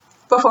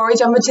Before we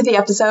jump into the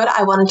episode,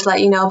 I wanted to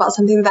let you know about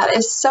something that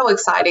is so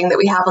exciting that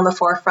we have on the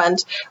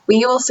forefront.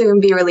 We will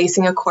soon be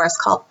releasing a course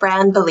called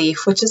Brand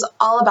Belief, which is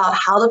all about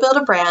how to build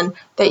a brand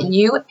that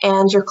you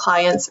and your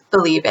clients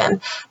believe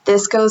in.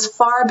 This goes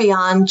far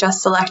beyond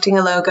just selecting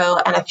a logo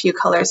and a few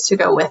colors to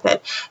go with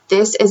it.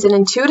 This is an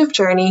intuitive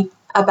journey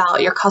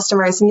about your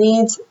customers'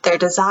 needs, their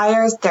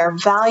desires, their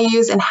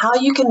values, and how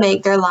you can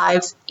make their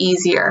lives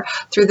easier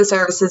through the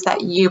services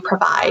that you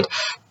provide.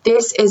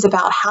 This is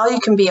about how you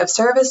can be of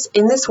service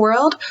in this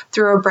world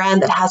through a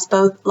brand that has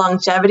both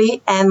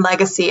longevity and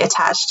legacy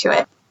attached to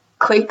it.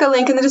 Click the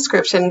link in the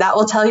description. That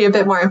will tell you a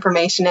bit more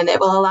information, and it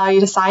will allow you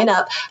to sign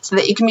up so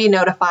that you can be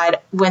notified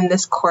when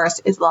this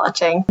course is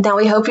launching. Now,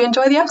 we hope you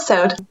enjoy the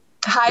episode.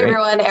 Hi, Great.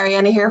 everyone.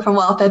 Ariana here from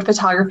Well-Fed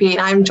Photography, and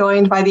I'm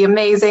joined by the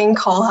amazing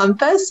Cole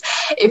Humphus.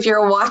 If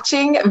you're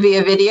watching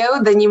via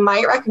video, then you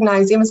might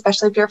recognize him,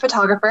 especially if you're a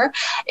photographer.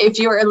 If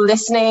you're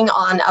listening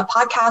on a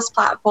podcast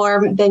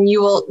platform, then you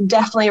will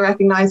definitely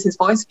recognize his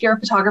voice if you're a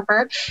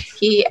photographer.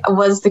 He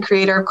was the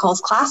creator of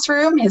Cole's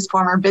Classroom, his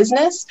former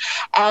business,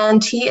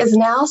 and he has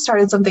now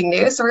started something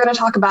new. So we're going to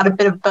talk about a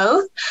bit of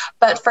both.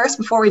 But first,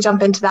 before we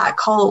jump into that,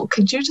 Cole,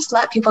 could you just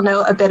let people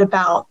know a bit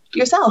about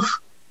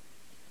yourself?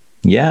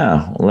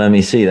 Yeah, let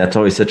me see. That's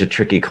always such a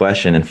tricky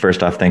question. And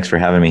first off, thanks for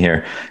having me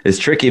here. It's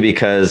tricky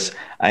because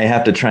I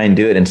have to try and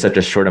do it in such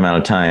a short amount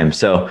of time.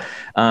 So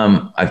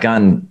I've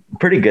gotten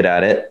pretty good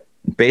at it.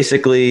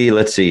 Basically,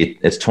 let's see,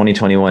 it's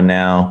 2021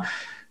 now.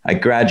 I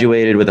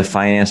graduated with a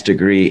finance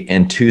degree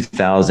in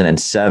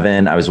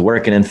 2007. I was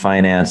working in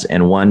finance,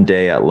 and one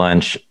day at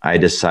lunch, I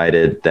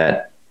decided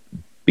that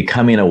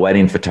becoming a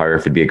wedding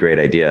photographer would be a great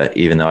idea,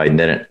 even though I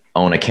didn't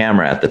own a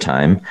camera at the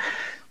time.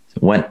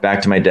 Went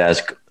back to my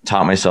desk,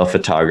 taught myself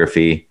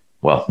photography.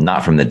 Well,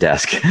 not from the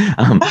desk,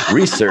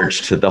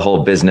 researched the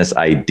whole business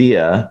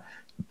idea,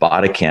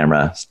 bought a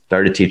camera,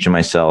 started teaching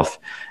myself,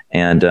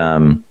 and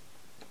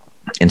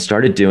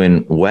started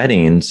doing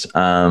weddings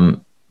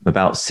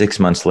about 6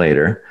 months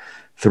later.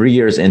 3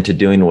 years into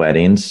doing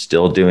weddings,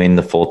 still doing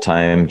the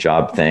full-time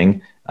job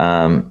thing.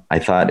 I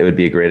thought it would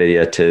be a great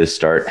idea to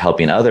start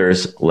helping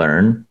others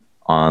learn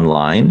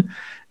online,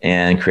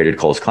 and created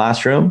Cole's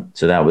Classroom.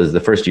 So that was the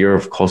first year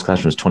of Cole's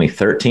Classroom was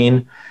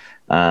 2013.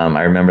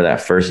 I remember that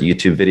first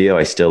YouTube video.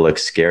 I still look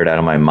scared out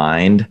of my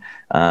mind.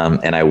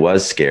 And I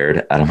was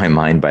scared out of my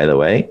mind, by the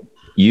way.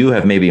 You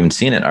have maybe even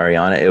seen it,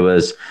 Ariana. It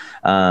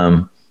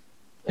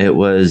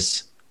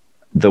was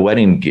the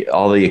wedding,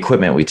 all the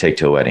equipment we take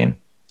to a wedding.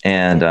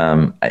 And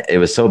it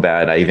was so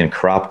bad. I even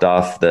cropped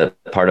off the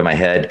part of my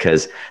head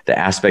because the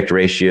aspect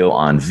ratio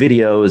on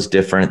video is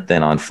different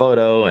than on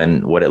photo,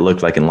 and what it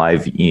looked like in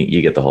live,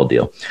 you get the whole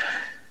deal.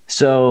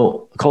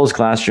 So Cole's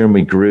Classroom,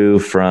 we grew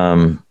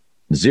from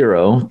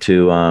zero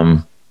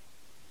to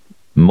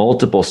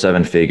multiple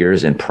seven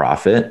figures in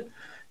profit,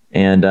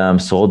 and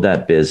sold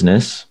that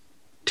business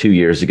 2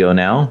 years ago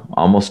now,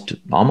 almost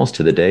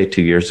to the day,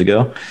 2 years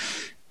ago.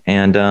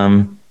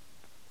 And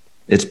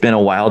it's been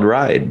a wild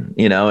ride,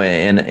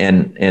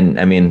 and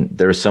I mean,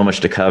 there's so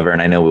much to cover,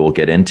 and I know we will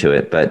get into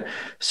it, but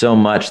so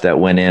much that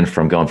went in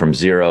from going from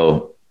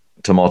zero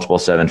to multiple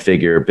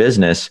seven-figure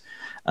business.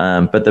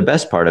 But the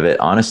best part of it,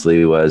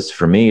 honestly, was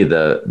for me,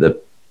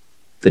 the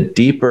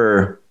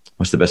deeper,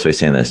 what's the best way of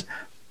saying this?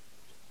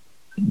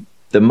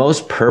 The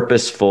most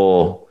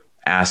purposeful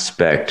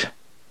aspect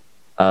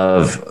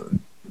of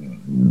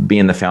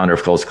being the founder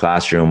of Cole's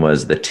Classroom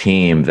was the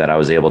team that I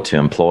was able to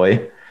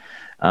employ.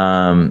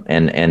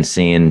 And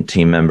seeing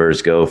team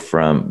members go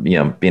from,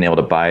 being able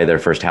to buy their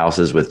first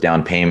houses with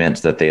down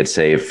payments that they had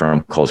saved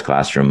from Cole's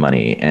Classroom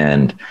money,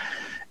 and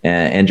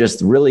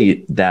just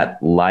really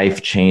that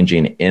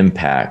life-changing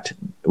impact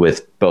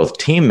with both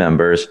team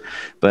members,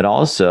 but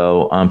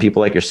also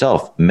people like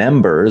yourself,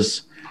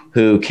 members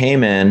who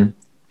came in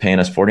paying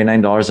us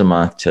 $49 a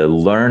month to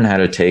learn how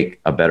to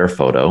take a better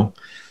photo.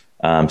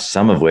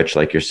 Some of which,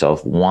 like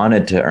yourself,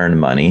 wanted to earn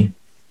money,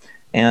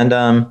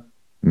 and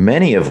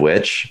many of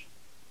which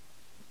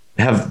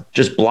have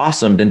just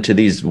blossomed into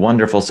these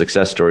wonderful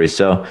success stories.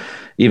 So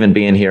even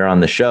being here on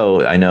the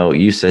show, I know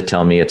you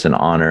tell me it's an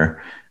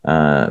honor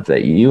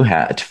that you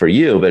had for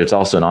you, but it's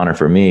also an honor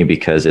for me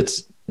because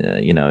it's,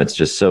 it's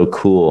just so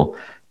cool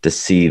to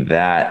see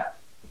that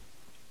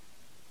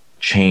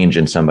change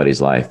in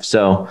somebody's life.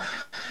 So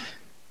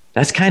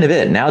that's kind of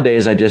it.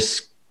 Nowadays, I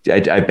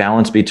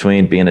balance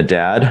between being a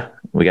dad.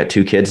 We got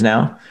 2 kids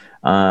now,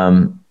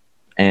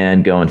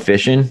 and going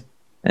fishing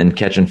and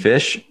catching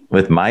fish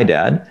with my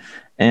dad.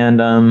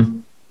 And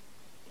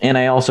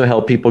I also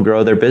help people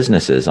grow their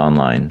businesses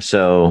online.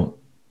 So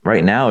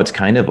right now it's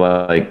kind of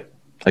like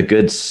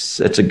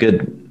life's good.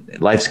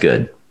 Life's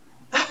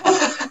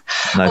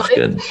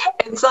good.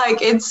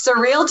 It's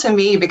surreal to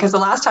me because the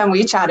last time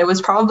we chatted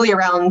was probably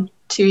around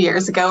 2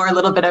 years ago, or a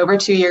little bit over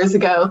 2 years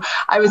ago.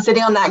 I was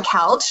sitting on that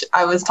couch.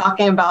 I was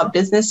talking about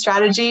business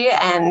strategy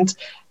and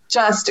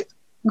just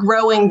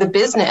growing the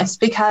business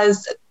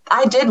because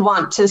I did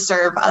want to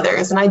serve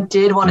others, and I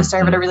did want to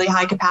serve at a really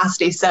high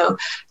capacity. So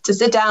to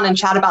sit down and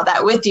chat about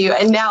that with you,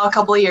 and now a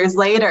couple of years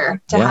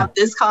later to have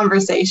this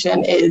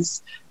conversation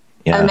is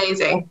Yeah.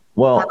 Amazing.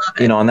 Well,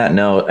 on that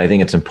note, I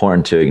think it's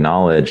important to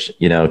acknowledge,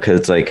 because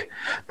it's like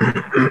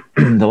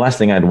the last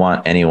thing I'd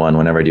want anyone,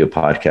 whenever I do a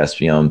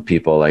podcast,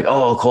 people like,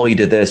 oh, Cole, you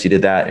did this, you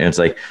did that. And it's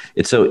like,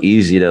 it's so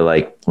easy to,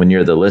 like, when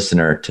you're the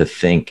listener, to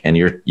think, and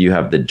you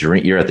have the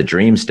dream, you're at the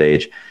dream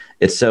stage.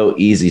 It's so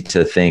easy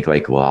to think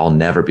like, well, I'll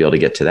never be able to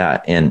get to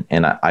that. And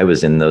I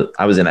was in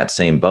that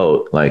same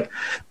boat, like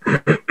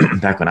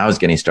back when I was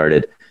getting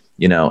started,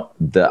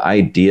 the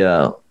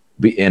idea,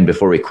 and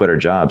before we quit our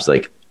jobs,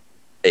 like,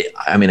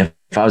 I mean,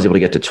 if I was able to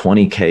get to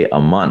 20K a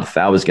month,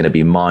 that was going to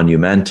be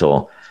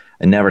monumental.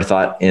 I never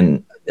thought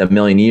in a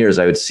million years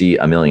I would see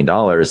 $1 million,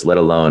 let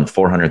alone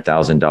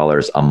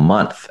 $400,000 a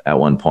month at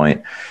one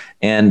point.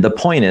 And the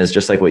point is,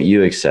 just like what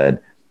you said,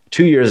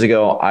 2 years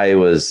ago, I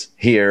was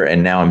here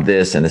and now I'm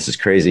this, and this is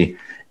crazy.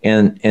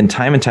 And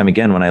time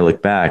again, when I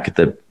look back,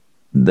 the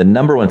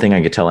number one thing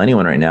I could tell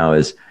anyone right now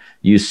is,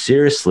 you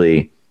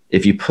seriously,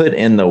 if you put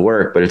in the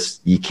work, but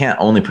you can't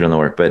only put in the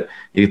work, but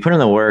if you put in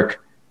the work,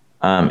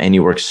 and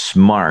you work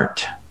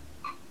smart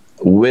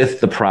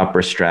with the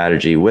proper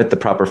strategy, with the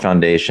proper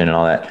foundation and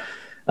all that,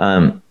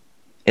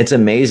 it's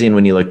amazing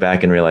when you look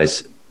back and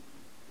realize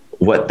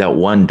what that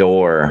one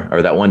door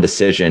or that one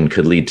decision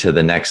could lead to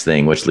the next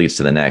thing, which leads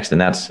to the next. And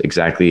that's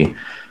exactly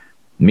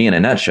me in a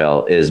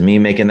nutshell, is me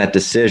making that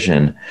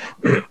decision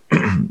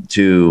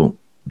to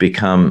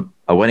become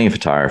a wedding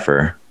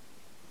photographer,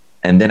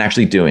 and then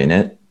actually doing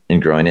it and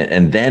growing it,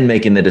 and then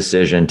making the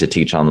decision to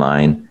teach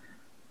online,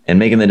 and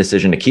making the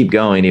decision to keep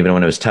going even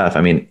when it was tough.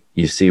 I mean,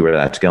 you see where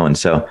that's going.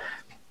 So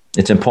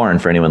it's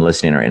important for anyone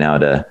listening right now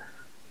to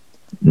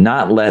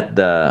not let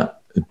the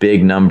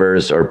big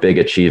numbers or big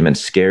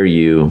achievements scare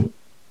you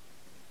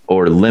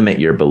or limit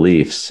your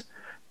beliefs,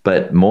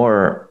 but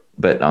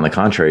on the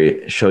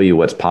contrary, show you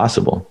what's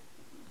possible.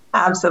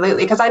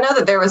 Absolutely. Because I know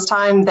that there was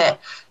time that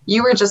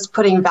you were just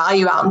putting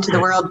value out into the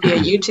world via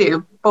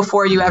YouTube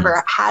before you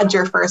ever had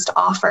your first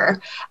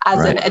offer as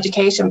an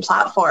education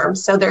platform.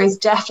 So there is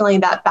definitely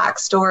that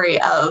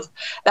backstory of,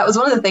 that was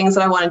one of the things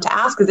that I wanted to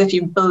ask, is if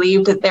you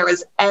believed that there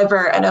was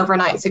ever an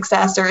overnight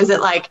success, or is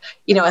it like,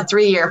 a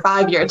 3-year,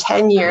 5-year,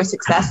 10-year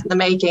success in the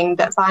making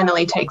that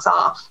finally takes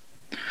off?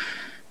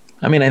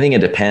 I mean, I think it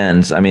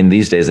depends. I mean,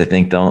 these days, I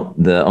think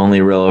the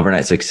only real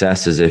overnight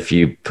success is if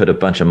you put a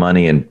bunch of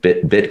money in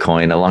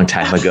Bitcoin a long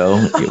time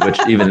ago, which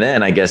even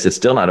then, I guess it's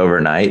still not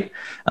overnight.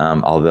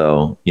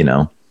 Although,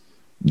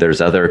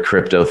 there's other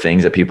crypto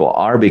things that people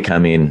are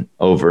becoming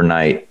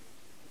overnight,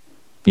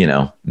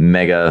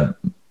 mega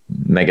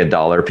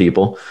dollar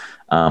people.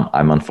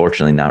 I'm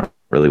unfortunately not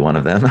really one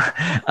of them.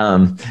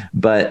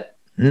 But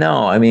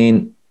no, I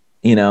mean,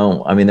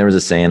 there was a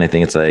saying, I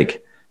think it's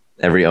like,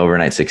 every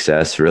overnight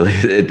success, really,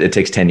 it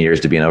takes 10 years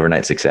to be an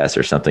overnight success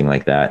or something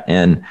like that.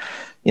 And,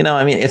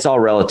 it's all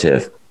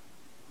relative.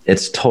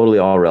 It's totally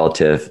all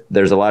relative.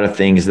 There's a lot of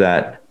things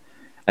that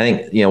I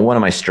think, one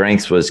of my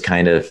strengths was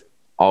kind of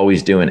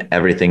always doing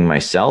everything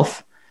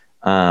myself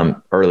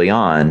early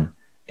on.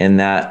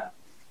 And that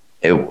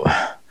it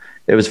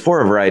was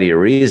for a variety of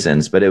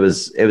reasons, but it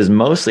was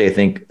mostly, I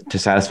think, to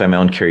satisfy my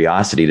own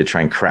curiosity to try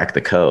and crack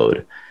the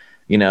code,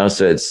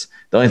 so it's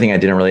the only thing I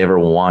didn't really ever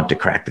want to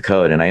crack the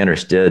code. And I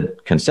understood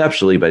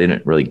conceptually, but I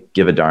didn't really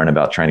give a darn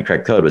about trying to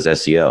crack code, was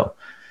SEO.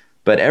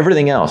 But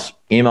everything else,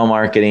 email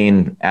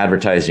marketing,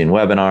 advertising,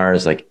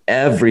 webinars, like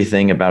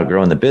everything about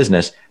growing the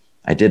business,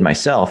 I did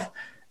myself.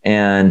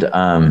 And,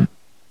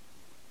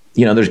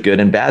 there's good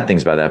and bad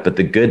things about that. But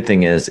the good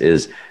thing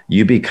is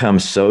you become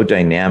so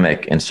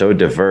dynamic and so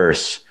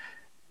diverse.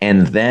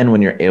 And then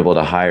when you're able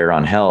to hire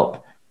on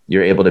help,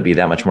 you're able to be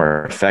that much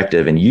more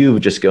effective. And you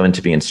just go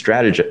into being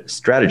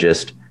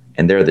strategist,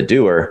 and they're the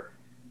doer.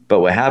 But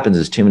what happens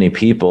is too many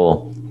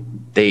people,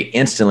 they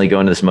instantly go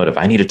into this mode of,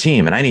 I need a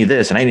team and I need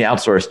this and I need to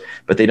outsource,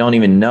 but they don't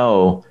even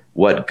know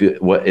what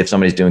if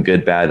somebody's doing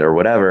good, bad, or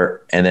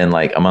whatever. And then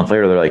like a month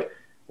later, they're like,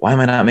 why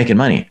am I not making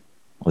money?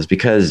 Well, it's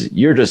because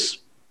you're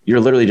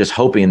literally just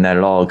hoping that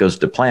it all goes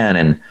to plan.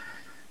 And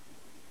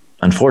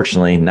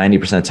unfortunately,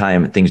 90% of the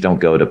time, things don't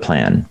go to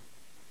plan.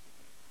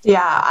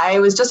 Yeah, I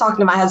was just talking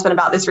to my husband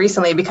about this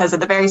recently, because at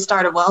the very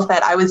start of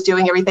WealthEd, I was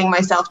doing everything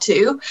myself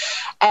too.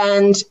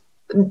 And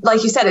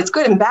like you said, it's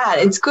good and bad.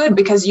 It's good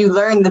because you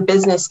learn the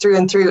business through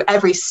and through,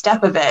 every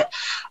step of it.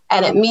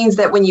 And it means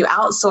that when you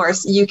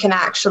outsource, you can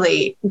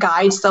actually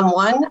guide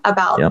someone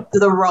about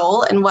the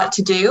role and what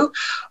to do.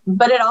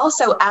 But it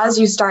also, as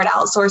you start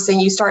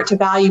outsourcing, you start to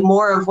value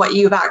more of what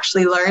you've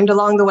actually learned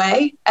along the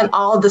way, and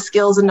all of the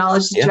skills and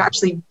knowledge that you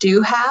actually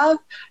do have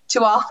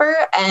to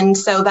offer. And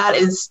so that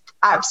is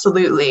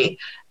absolutely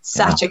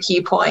such a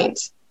key point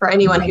for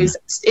anyone who's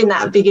in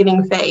that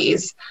beginning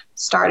phase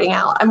starting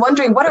out. I'm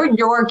wondering, what are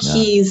your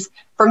keys?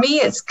 For me,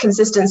 it's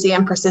consistency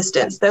and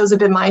persistence. Those have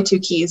been my two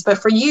keys. But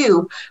for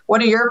you,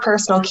 what are your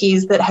personal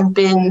keys that have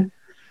been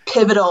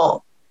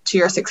pivotal to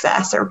your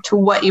success or to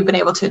what you've been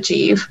able to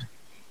achieve?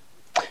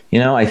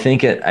 I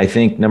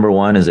think number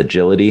one is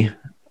agility.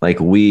 Like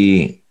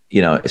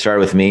it started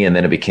with me and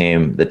then it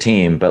became the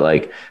team, but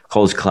like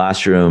Cole's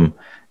Classroom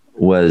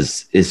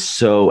is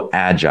so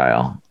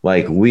agile.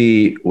 Like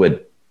we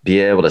would be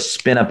able to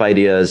spin up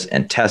ideas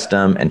and test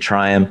them and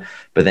try them,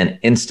 but then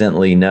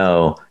instantly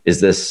know,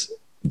 is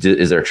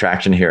there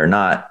traction here or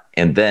not?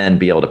 And then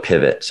be able to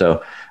pivot.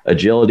 So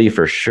agility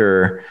for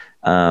sure.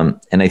 And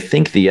I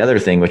think the other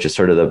thing, which is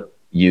sort of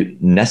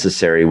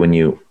necessary when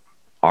you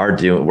are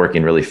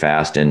working really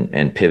fast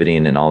and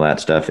pivoting and all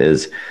that stuff,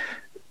 is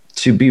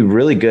to be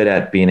really good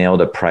at being able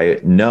to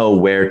know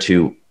where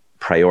to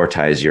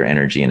prioritize your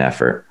energy and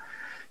effort.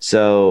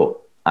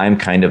 So I'm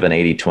kind of an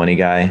 80-20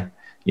 guy.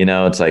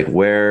 It's like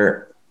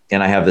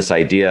and I have this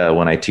idea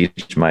when I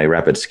teach my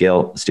rapid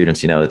scale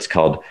students, it's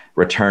called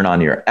return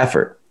on your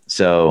effort.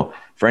 So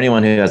for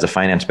anyone who has a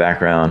finance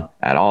background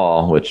at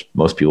all, which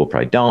most people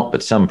probably don't,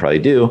 but some probably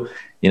do,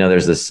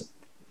 there's this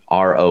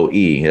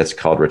ROE, that's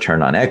called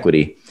return on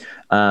equity.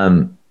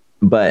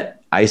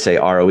 But I say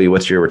ROE,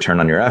 what's your return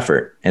on your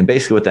effort? And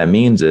basically what that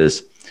means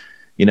is,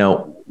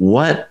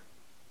 what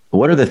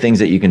are the things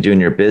that you can do in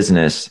your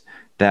business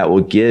that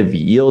will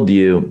yield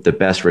you the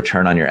best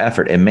return on your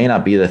effort? It may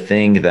not be the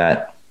thing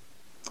that,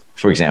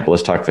 for example,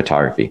 let's talk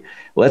photography.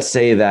 Let's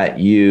say that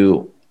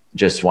you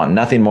just want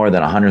nothing more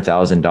than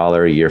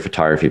 $100,000 a year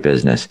photography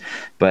business.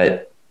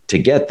 But to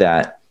get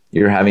that,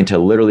 you're having to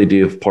literally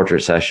do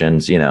portrait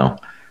sessions,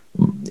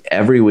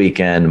 every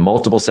weekend,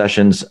 multiple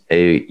sessions,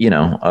 a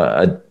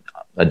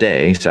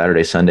day,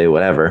 Saturday, Sunday,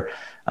 whatever.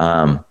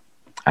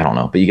 I don't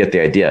know, but you get the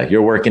idea.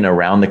 You're working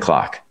around the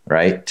clock,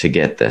 right, to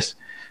get this.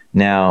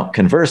 Now,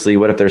 conversely,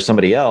 what if there's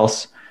somebody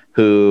else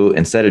who,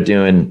 instead of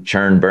doing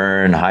churn,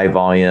 burn, high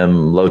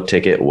volume, low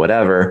ticket,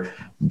 whatever,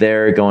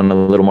 they're going a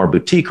little more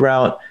boutique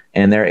route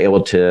and they're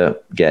able to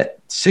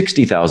get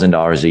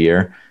 $60,000 a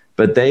year,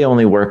 but they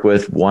only work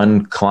with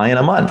one client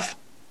a month.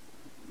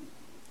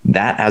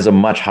 That has a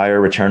much higher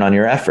return on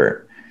your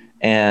effort.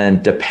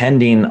 And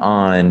depending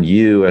on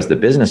you as the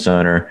business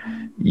owner,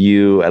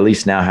 you at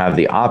least now have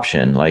the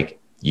option. Like,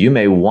 you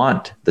may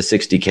want the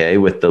 60K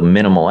with the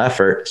minimal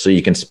effort so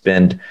you can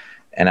spend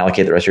and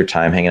allocate the rest of your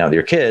time hanging out with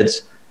your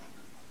kids,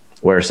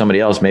 where somebody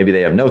else, maybe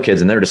they have no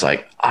kids and they're just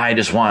like, I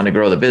just want to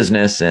grow the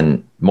business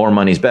and more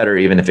money's better,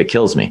 even if it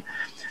kills me.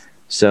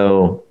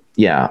 So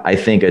yeah, I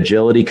think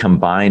agility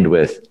combined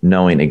with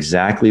knowing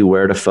exactly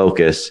where to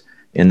focus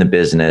in the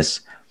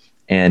business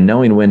and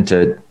knowing when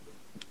to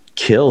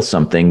kill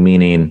something,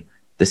 meaning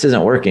this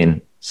isn't working,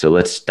 so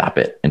let's stop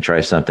it and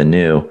try something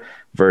new,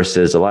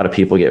 versus a lot of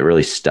people get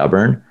really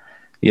stubborn,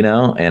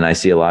 and I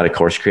see a lot of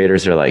course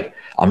creators are like,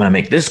 I'm going to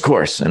make this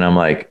course. And I'm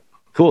like,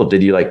 cool.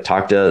 Did you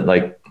talk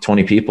to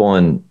 20 people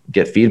and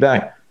get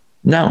feedback?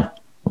 No.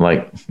 I'm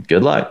like,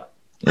 good luck.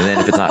 And then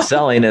if it's not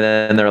selling, and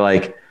then they're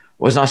like,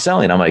 well, it's not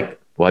selling. I'm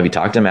like, well, have you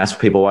talked to them, asked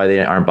people why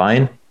they aren't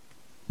buying?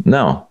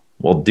 No.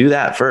 Well, do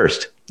that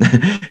first,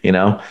 And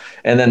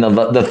then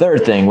the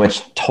third thing,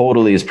 which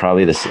totally is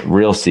probably the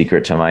real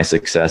secret to my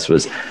success,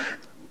 was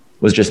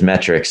just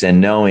metrics and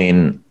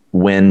knowing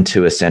when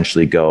to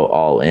essentially go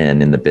all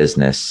in the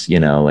business.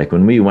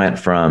 When we went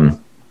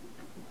from,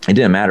 it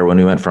didn't matter when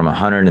we went from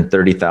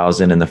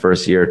 130,000 in the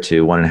first year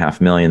to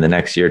 1.5 million the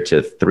next year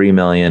to 3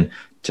 million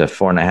to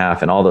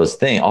 4.5, and all those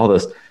things, all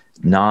those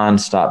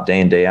nonstop day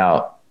in, day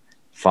out,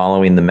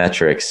 following the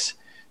metrics,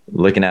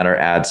 looking at our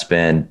ad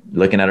spend,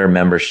 looking at our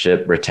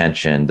membership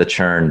retention, the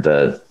churn,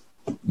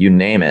 you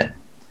name it.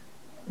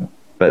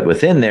 But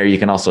within there, you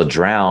can also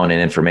drown in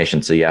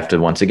information. So you have to,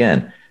 once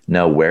again,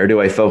 know, where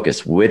do I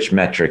focus? Which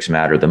metrics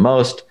matter the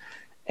most?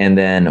 And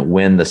then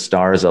when the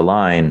stars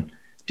align,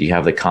 do you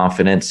have the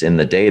confidence in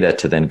the data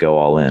to then go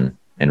all in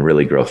and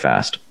really grow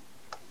fast?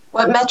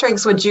 What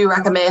metrics would you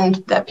recommend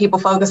that people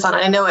focus on?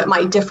 I know it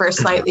might differ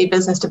slightly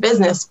business to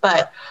business,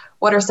 but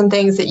what are some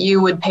things that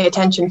you would pay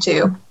attention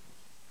to?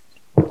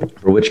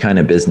 For which kind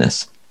of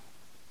business?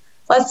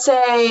 Let's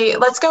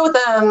go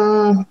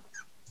with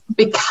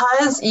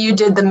because you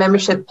did the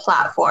membership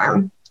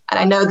platform, and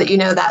I know that you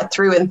know that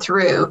through and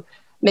through,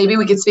 maybe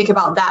we could speak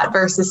about that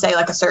versus, say,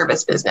 like a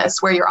service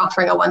business where you're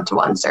offering a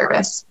one-to-one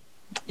service.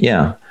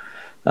 Yeah.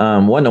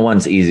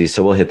 One-to-one's easy.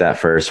 So we'll hit that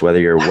first, whether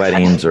you're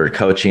weddings or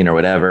coaching or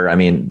whatever. I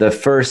mean,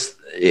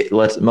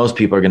 most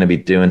people are going to be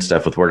doing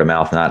stuff with word of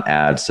mouth, not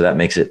ads. So that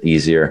makes it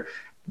easier.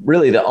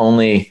 Really, the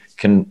only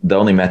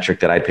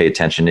metric that I pay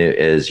attention to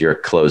is your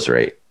close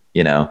rate.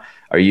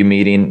 Are you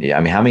meeting?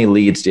 I mean, how many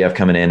leads do you have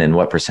coming in and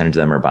what percentage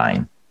of them are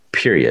buying?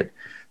 Period.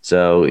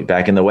 So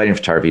back in the wedding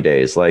photography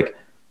days,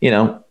 50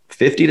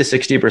 to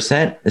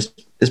 60%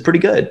 is pretty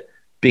good.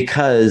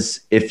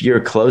 Because if you're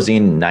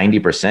closing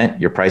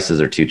 90%, your prices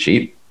are too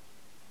cheap.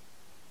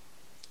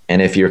 And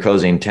if you're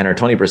closing 10 or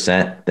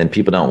 20%, then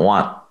people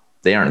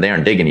they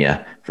aren't digging you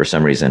for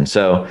some reason.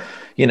 So,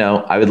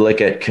 I would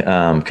look at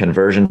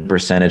conversion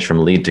percentage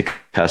from lead to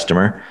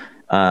customer.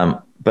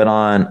 But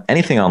on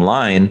anything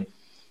online,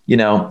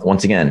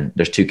 once again,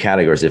 there's two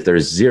categories. If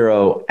there's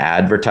zero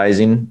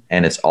advertising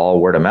and it's all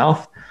word of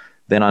mouth,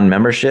 then on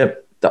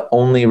membership, the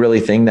only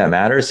really thing that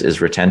matters is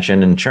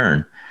retention and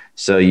churn.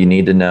 So you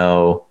need to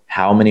know,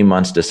 how many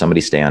months does somebody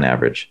stay on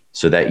average,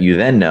 so that you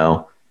then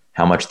know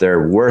how much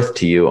they're worth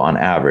to you on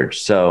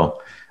average.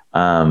 So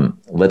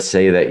let's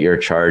say that you're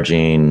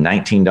charging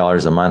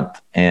 $19 a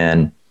month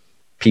and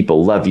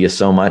people love you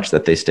so much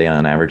that they stay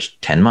on average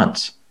 10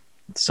 months.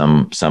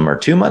 Some are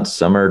 2 months,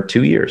 some are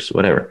 2 years,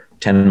 whatever,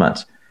 10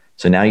 months.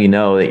 So now you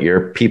know that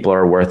your people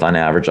are worth on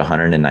average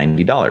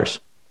 $190,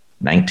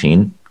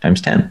 19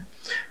 times 10.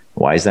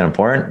 Why is that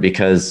important?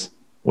 Because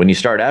when you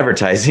start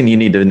advertising, you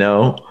need to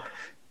know.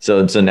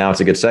 So now it's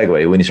a good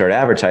segue. When you start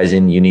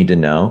advertising, you need to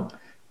know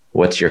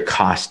what's your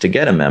cost to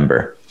get a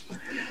member.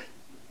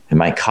 It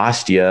might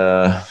cost you,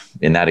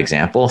 in that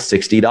example,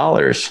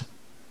 $60.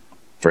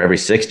 For every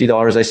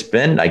 $60 I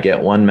spend, I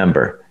get one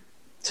member.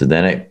 So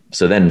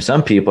then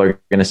some people are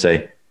going to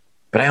say,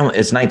 but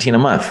it's $19 a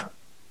month.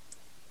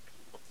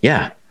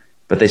 Yeah,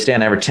 but they stay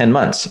on average 10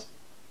 months.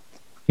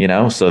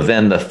 So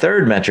then the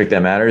third metric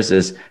that matters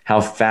is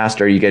how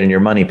fast are you getting your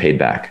money paid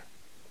back,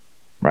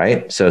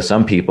 right? So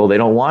some people, they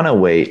don't want to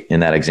wait, in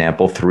that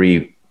example,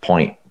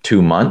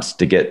 3.2 months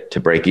to get to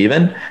break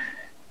even,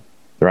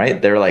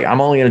 right? They're like,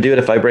 I'm only going to do it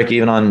if I break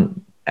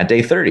even at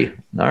day 30.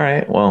 All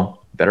right,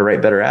 well, better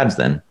write better ads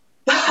then.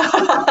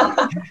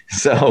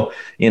 So,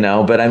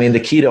 but I mean, the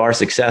key to our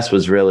success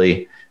was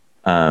really,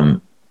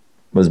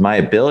 was my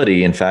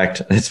ability. In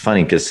fact, it's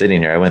funny because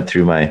sitting here, I'll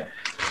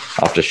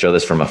have to show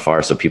this from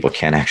afar so people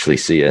can't actually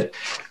see it.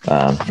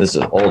 This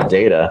is old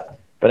data,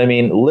 but I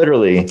mean,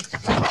 literally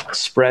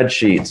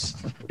spreadsheets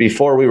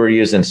before we were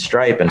using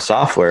Stripe and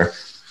software.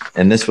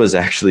 And this was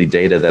actually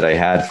data that I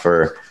had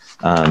for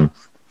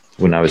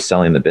when I was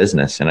selling the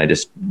business, and I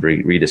just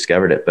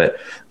rediscovered it. But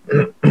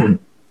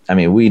I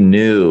mean, we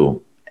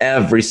knew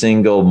every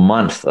single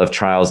month of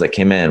trials that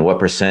came in, what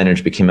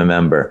percentage became a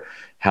member,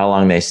 how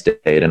long they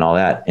stayed, and all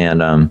that.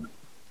 And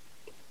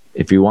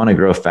if you want to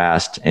grow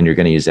fast and you're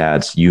going to use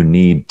ads, you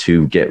need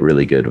to get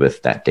really good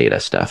with that data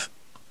stuff.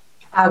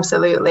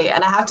 Absolutely.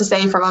 And I have to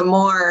say, from a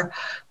more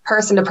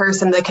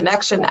person-to-person, the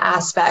connection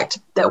aspect,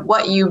 that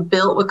what you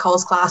built with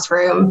Cole's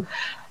Classroom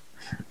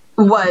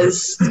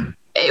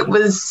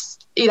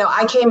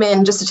I came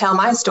in, just to tell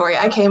my story,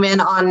 I came in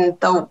on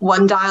the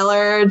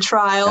 $1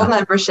 trial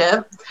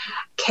membership,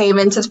 came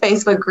into the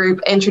Facebook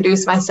group,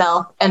 introduced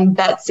myself, and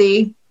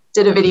Betsy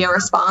did a video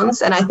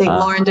response. And I think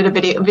Lauren did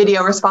a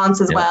video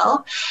response as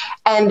well.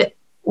 And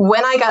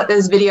when I got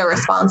those video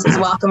responses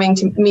welcoming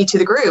me to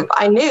the group,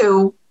 I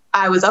knew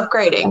I was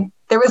upgrading.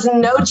 There was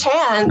no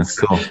chance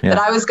that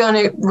I was going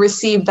to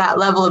receive that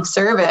level of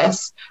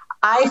service.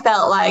 I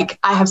felt like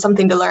I have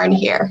something to learn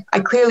here. I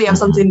clearly have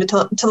something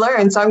to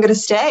learn, so I'm going to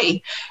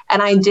stay.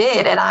 And I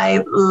did, and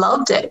I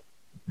loved it.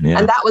 Yeah.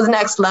 And that was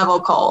next level,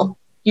 Cole.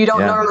 You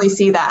don't normally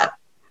see that.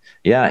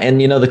 Yeah.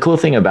 And, the cool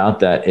thing about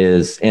that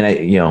is,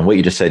 and what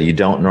you just said, you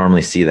don't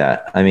normally see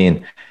that. I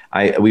mean,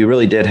 we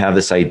really did have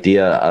this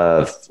idea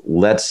of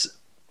let's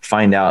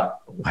find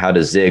out how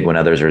to zig when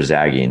others are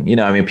zagging.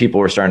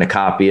 People were starting to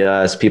copy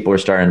us. People were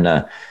starting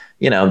to,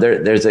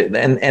 there's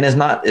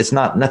it's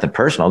not nothing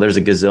personal. There's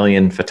a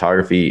gazillion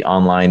photography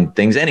online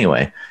things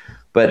anyway.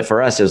 But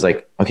for us, it was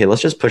like, okay,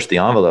 let's just push the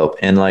envelope.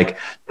 And like,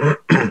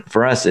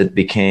 for us,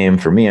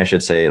 for me, I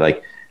should say,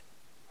 like,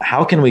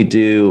 how can we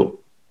do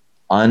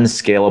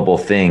unscalable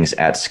things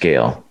at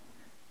scale?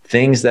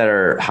 Things that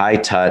are high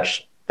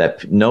touch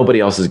that nobody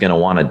else is going to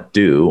want to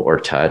do or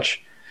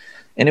touch.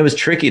 And it was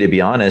tricky, to be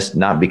honest,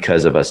 not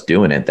because of us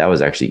doing it. That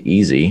was actually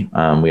easy.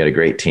 We had a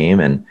great team,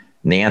 and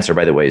the answer,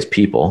 by the way, is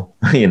people.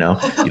 You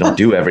don't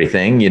do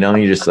everything, you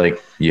just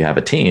you have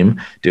a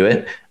team do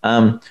it.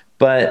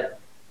 But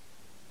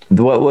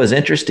what was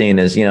interesting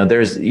is,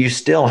 you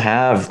still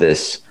have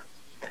the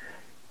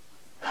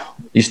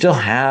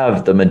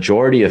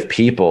majority of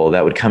people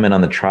that would come in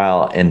on the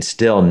trial and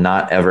still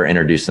not ever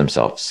introduce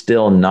themselves,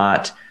 still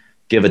not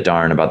give a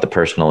darn about the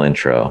personal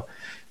intro,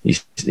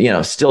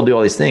 still do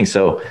all these things.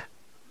 So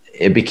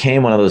it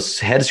became one of those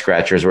head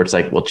scratchers where it's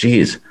like, well,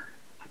 geez,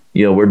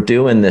 we're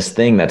doing this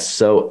thing that's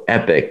so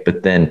epic,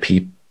 but then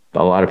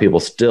a lot of people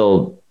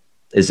still,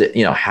 is it,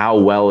 how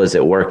well is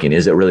it working?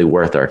 Is it really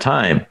worth our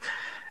time?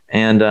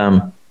 And,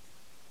 I'm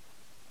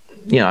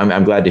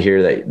glad to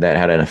hear that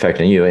had an effect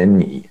on you.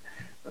 And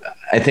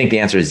I think the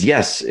answer is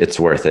yes, it's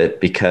worth it,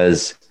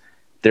 because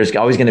there's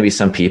always going to be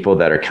some people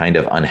that are kind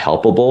of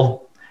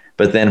unhelpable.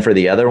 But then for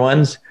the other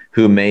ones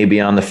who may be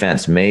on the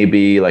fence, may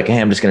be like, hey,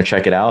 I'm just going to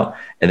check it out.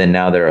 And then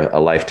now they're a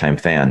lifetime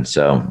fan.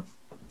 So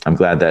I'm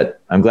glad that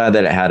it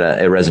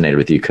resonated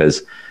with you,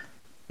 because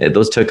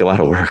those took a lot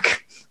of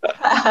work.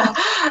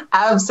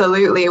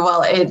 Absolutely.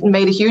 Well, it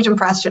made a huge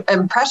impression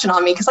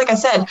on me, because like I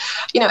said,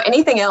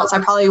 anything else, I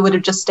probably would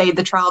have just stayed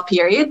the trial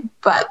period.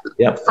 But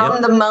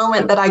from the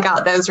moment that I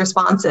got those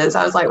responses,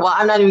 I was like, well,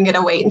 I'm not even going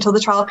to wait until the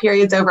trial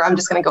period's over. I'm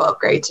just going to go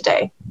upgrade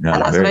today. No,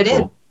 and that's what I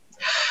did. Cool.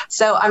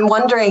 So I'm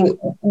wondering,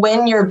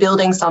 when you're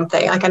building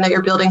something, like I know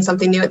you're building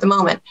something new at the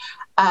moment,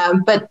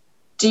 but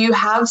do you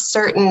have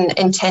certain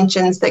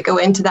intentions that go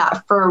into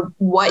that for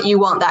what you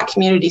want that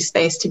community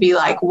space to be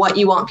like, what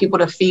you want people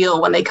to feel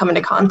when they come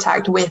into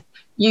contact with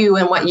you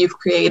and what you've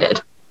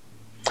created?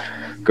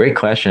 Great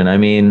question. I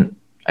mean,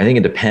 I think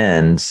it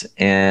depends.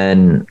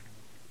 And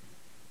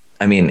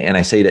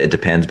I say that it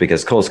depends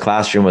because Cole's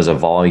Classroom was a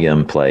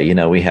volume play.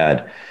 We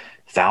had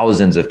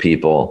thousands of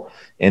people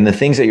And the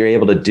things that you're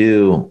able to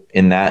do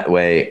in that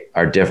way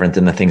are different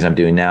than the things I'm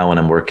doing now when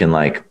I'm working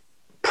like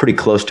pretty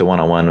close to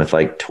one-on-one with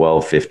like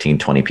 12, 15,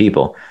 20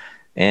 people.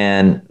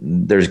 And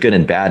there's good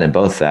and bad in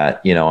both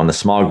that, you know, on the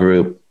small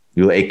group,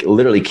 it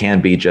literally can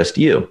be just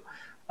you.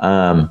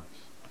 And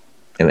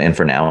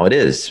for now it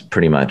is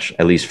pretty much,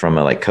 at least from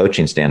a like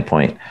coaching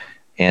standpoint,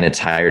 and it's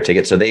higher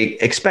ticket. So they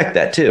expect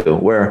that too,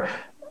 where,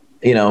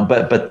 you know,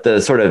 but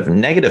the sort of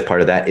negative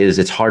part of that is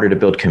it's harder to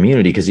build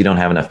community because you don't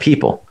have enough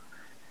people.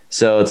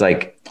 So it's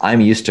like,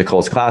 I'm used to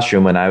Cole's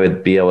Classroom when I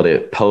would be able to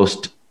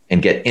post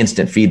and get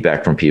instant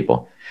feedback from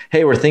people.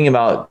 Hey, we're thinking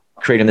about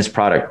creating this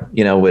product.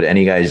 You know, would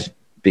any guys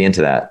be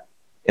into that?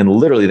 And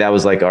literally that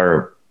was like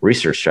our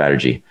research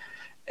strategy.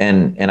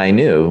 And I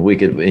knew we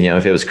could, you know,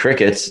 if it was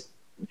crickets,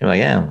 you're like,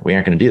 yeah, we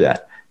aren't going to do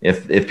that.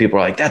 If people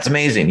are like, that's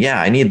amazing.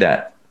 Yeah, I need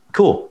that.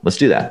 Cool. Let's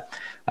do that.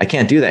 I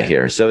can't do that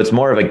here. So it's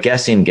more of a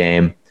guessing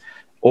game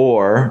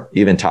or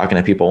even talking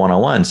to people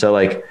one-on-one. So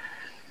like,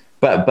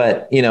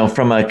 but, you know,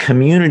 from a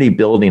community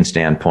building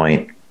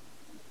standpoint,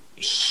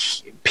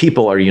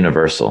 people are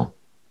universal.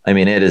 I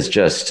mean, it is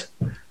just,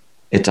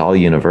 it's all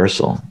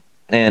universal.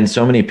 And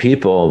so many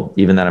people,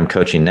 even that I'm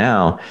coaching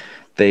now,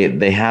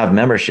 they have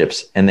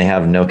memberships and they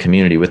have no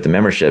community with the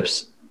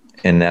memberships.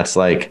 And that's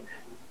like,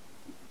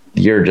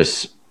 you're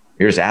just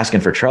asking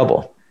for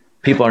trouble.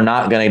 People are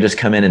not going to just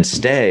come in and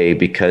stay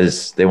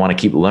because they want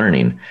to keep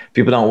learning.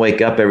 People don't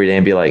wake up every day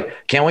and be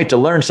like, can't wait to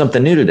learn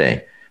something new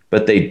today.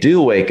 But they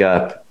do wake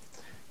up,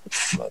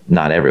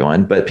 not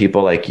everyone, but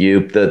people like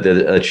you,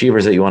 the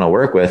achievers that you want to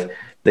work with,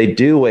 they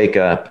do wake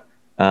up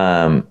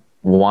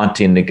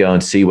wanting to go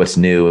and see what's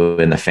new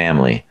in the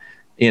family,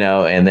 you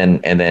know, and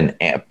then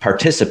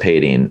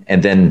participating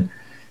and then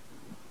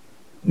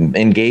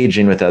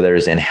engaging with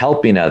others and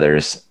helping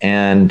others.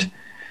 And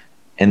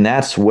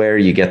that's where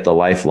you get the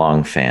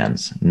lifelong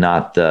fans,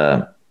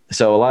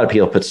 so a lot of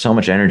people put so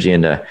much energy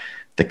into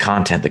the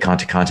content.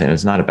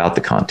 It's not about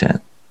the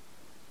content.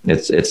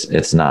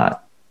 It's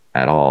not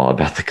at all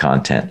about the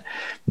content.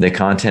 The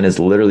content is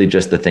literally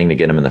just the thing to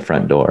get them in the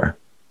front door.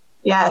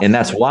 Yeah. And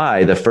that's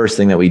why the first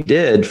thing that we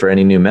did for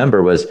any new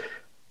member was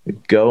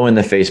go in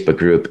the Facebook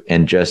group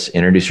and just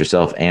introduce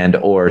yourself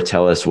or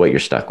tell us what you're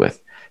stuck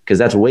with. Because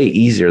that's way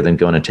easier than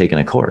going and taking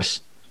a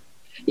course.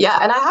 Yeah.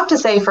 And I have to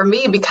say for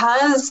me,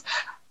 because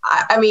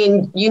I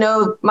mean, you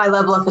know, my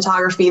level of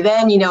photography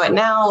then, you know it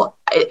now,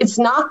 it's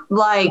not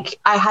like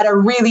I had a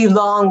really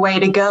long way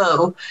to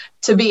go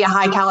to be a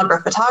high caliber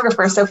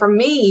photographer. So for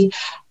me,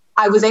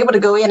 I was able to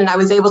go in and I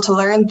was able to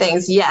learn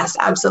things. Yes,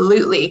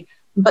 absolutely.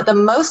 But the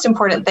most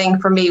important thing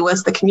for me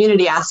was the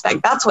community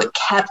aspect. That's what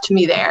kept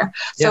me there.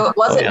 So it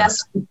wasn't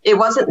it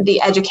wasn't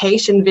the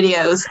education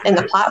videos in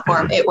the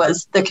platform. It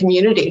was the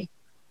community.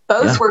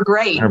 Both were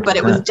great, 100%. But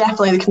it was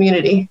definitely the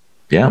community.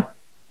 Yeah,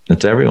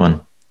 it's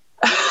everyone.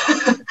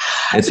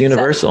 It's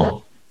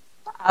universal.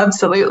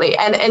 Absolutely.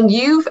 And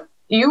you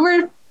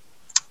were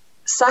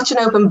such an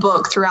open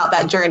book throughout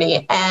that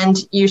journey, and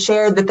you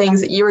shared the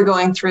things that you were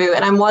going through.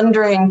 And I'm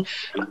wondering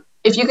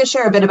if you could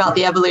share a bit about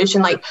the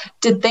evolution. Like,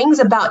 did things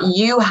about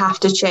you have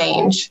to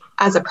change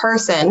as a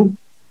person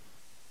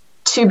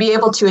to be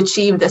able to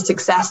achieve the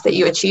success that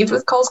you achieved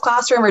with Cole's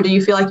Classroom? Or do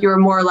you feel like you were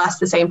more or less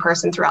the same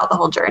person throughout the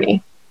whole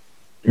journey?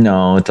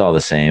 No, it's all the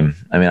same.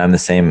 I mean, I'm the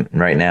same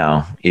right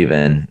now,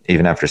 even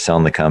after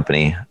selling the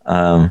company.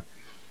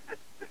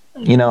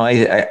 You know,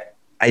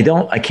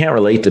 I can't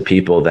relate to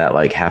people that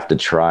like have to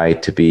try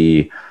to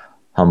be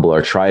humble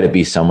or try to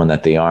be someone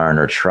that they aren't,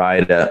 or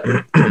try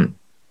to,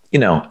 you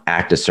know,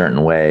 act a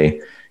certain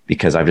way,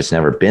 because I've just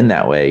never been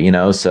that way, you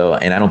know? So,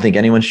 and I don't think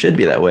anyone should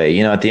be that way.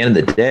 You know, at the end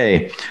of the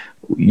day,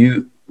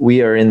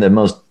 we are in the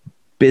most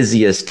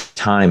busiest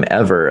time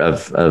ever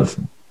of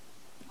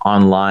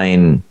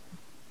online,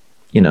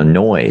 you know,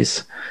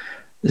 noise.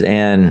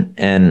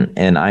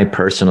 And I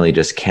personally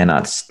just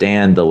cannot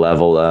stand the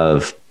level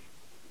of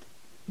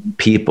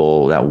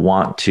people that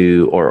want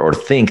to, or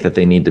think that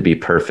they need to be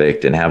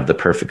perfect and have the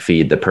perfect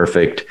feed, the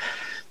perfect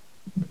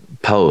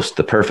post,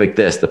 the perfect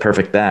this, the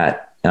perfect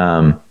that.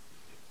 You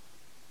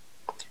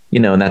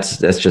know, and that's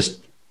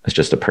just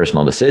a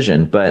personal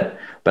decision, but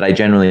I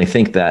generally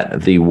think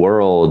that the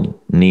world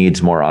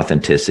needs more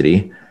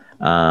authenticity.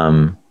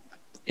 And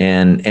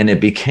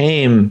it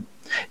became,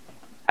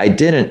 I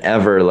didn't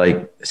ever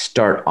like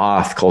start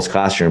off Cole's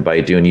Classroom by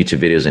doing YouTube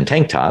videos in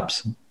tank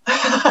tops,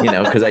 you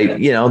know, because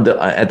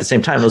at the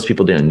same time, those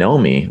people didn't know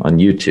me on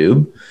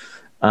YouTube.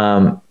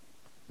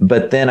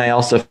 But then I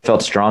also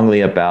felt strongly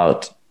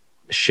about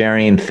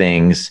sharing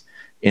things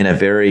in a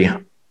very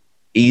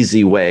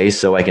easy way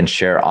so I can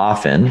share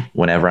often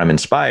whenever I'm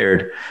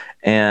inspired.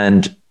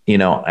 And, you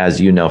know,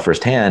 as you know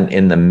firsthand,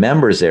 in the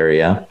members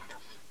area,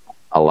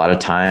 a lot of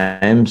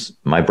times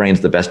my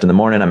brain's the best in the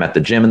morning. I'm at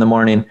the gym in the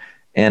morning,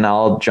 and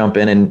I'll jump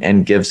in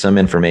and give some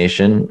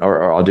information,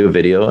 or I'll do a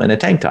video in a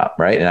tank top,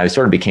 right? And I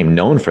sort of became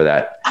known for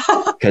that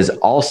because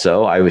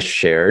also I was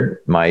shared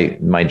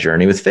my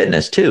journey with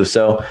fitness too.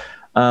 So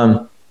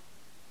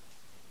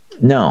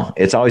no,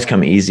 it's always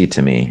come easy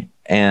to me.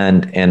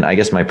 And I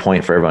guess my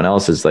point for everyone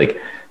else is like,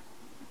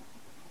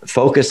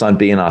 focus on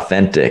being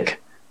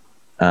authentic,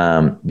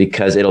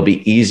 because it'll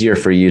be easier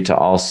for you to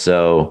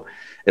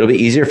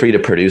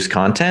produce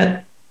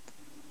content,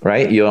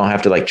 right? You don't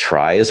have to like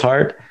try as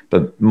hard,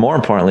 but more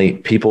importantly,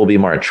 people will be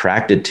more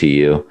attracted to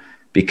you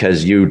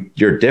because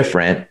you're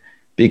different,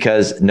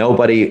 because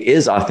nobody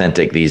is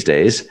authentic these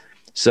days.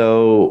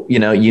 So,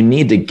 you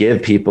need to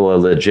give people a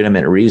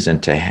legitimate reason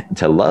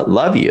to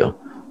love you,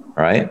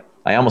 right?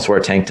 I almost wore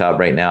a tank top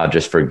right now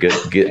just for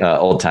good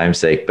old time's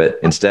sake, but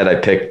instead I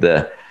picked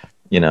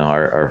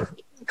our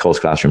Cole's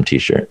Classroom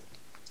t-shirt.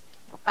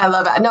 I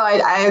love it. No,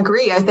 I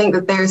agree. I think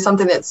that there's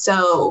something there's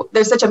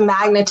such a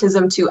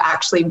magnetism to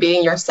actually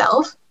being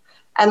yourself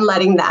and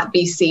letting that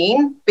be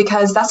seen,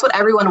 because that's what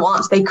everyone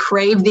wants. They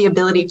crave the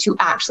ability to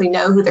actually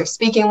know who they're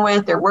speaking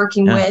with, they're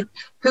working with,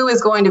 who is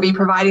going to be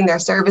providing their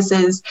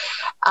services.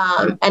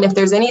 And if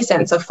there's any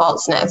sense of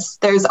falseness,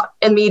 there's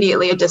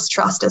immediately a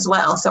distrust as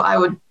well. So I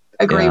would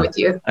agree with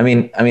you. I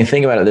mean,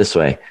 think about it this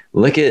way.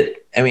 And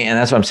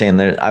that's what I'm saying.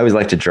 I always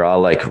like to draw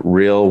like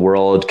real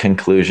world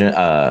conclusions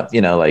that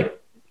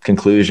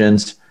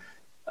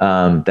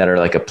are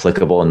like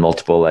applicable in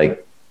multiple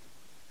like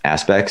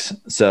aspects.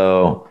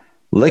 So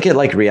look at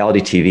like reality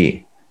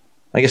TV.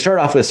 Like it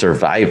started off with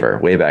Survivor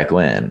way back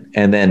when.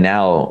 And then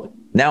now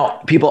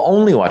people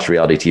only watch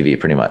reality TV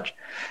pretty much.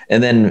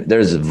 And then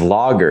there's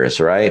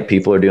vloggers, right?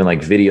 People are doing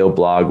like video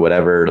blog,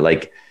 whatever,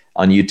 like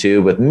on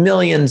YouTube with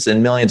millions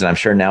and millions. And I'm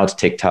sure now it's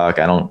TikTok.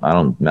 I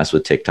don't mess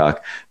with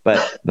TikTok,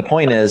 but the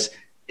point is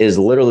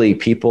literally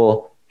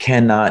people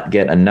cannot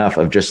get enough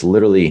of just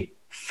literally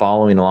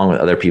following along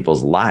with other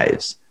people's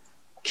lives.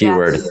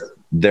 Keyword,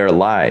 their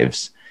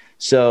lives.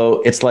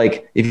 So it's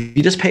like, if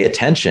you just pay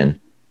attention,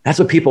 that's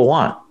what people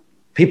want.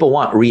 People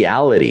want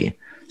reality.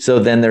 So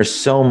then there's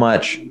so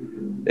much,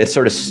 it's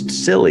sort of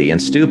silly and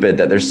stupid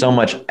that there's so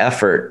much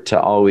effort to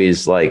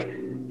always like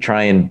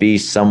try and be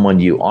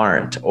someone you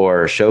aren't,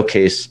 or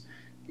showcase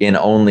in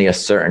only a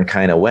certain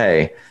kind of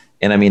way.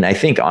 And I mean, I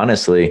think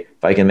honestly,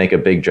 if I can make a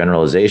big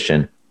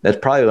generalization, that's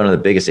probably one of the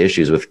biggest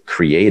issues with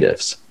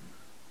creatives.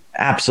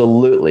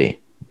 Absolutely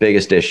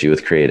biggest issue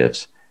with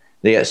creatives.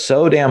 They get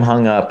so damn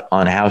hung up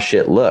on how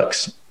shit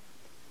looks,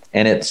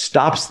 and it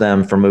stops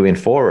them from moving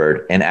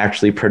forward and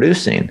actually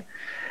producing.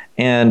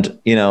 And,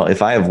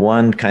 if I have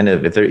one kind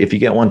of, if you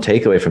get one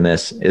takeaway from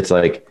this, it's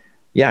like,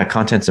 yeah,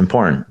 content's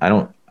important. I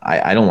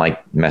don't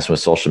like messing with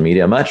social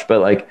media much,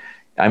 but like,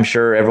 I'm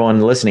sure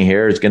everyone listening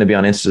here is going to be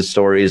on Insta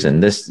stories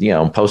and this,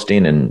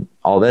 posting and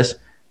all this.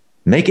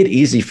 Make it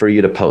easy for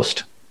you to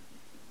post,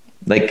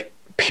 like,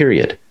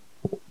 period.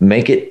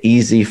 Make it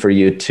easy for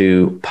you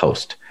to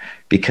post,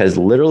 because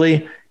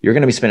literally you're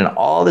going to be spending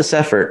all this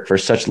effort for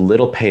such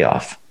little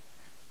payoff.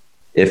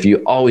 If you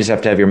always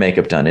have to have your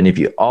makeup done, and if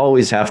you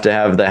always have to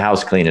have the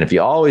house clean, and if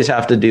you always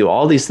have to do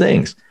all these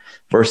things,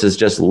 versus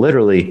just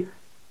literally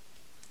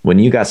when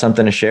you got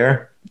something to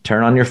share,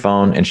 turn on your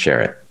phone and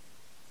share it.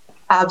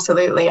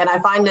 Absolutely. And I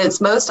find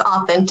it's most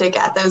authentic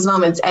at those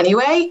moments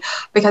anyway,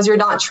 because you're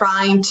not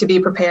trying to be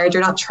prepared.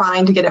 You're not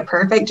trying to get it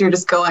perfect. You're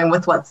just going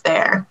with what's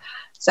there.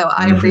 So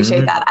I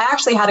appreciate that. I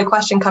actually had a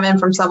question come in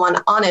from someone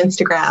on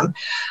Instagram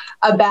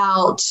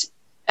about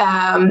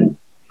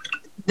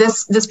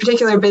this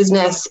particular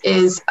business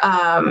is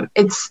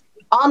it's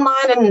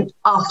online and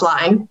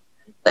offline.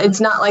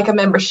 It's not like a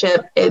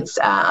membership. It's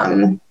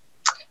a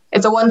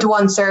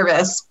one-to-one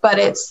service,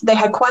 but they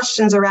had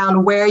questions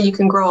around where you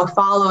can grow a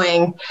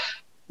following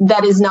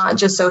that is not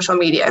just social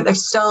media.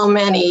 There's so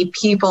many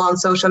people on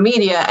social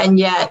media, and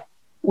yet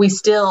we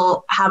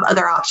still have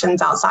other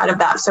options outside of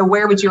that. So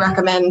where would you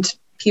recommend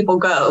people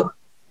go?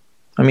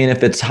 I mean,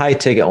 if it's high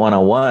ticket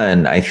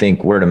 101, I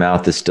think word of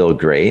mouth is still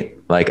great.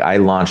 Like I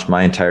launched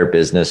my entire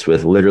business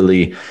with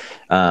literally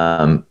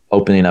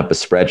opening up a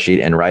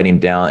spreadsheet and writing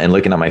down and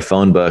looking at my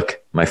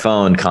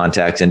phone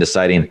contacts and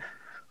deciding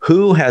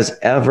who has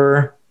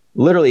ever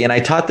literally, and I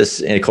taught this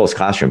in Cole's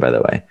Classroom, by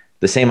the way,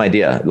 the same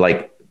idea,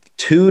 like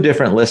 2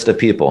 different lists of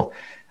people,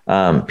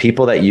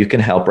 people that you can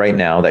help right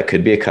now that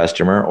could be a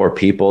customer, or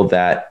people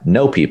that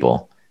know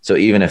people. So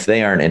even if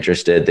they aren't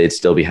interested, they'd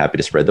still be happy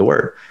to spread the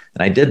word.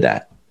 And I did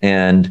that.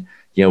 And,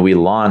 we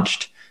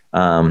launched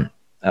a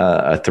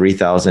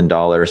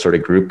 $3,000 sort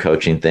of group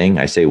coaching thing.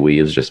 I say we,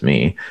 it was just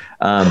me,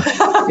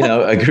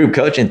 a group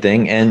coaching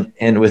thing,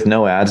 and with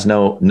no ads,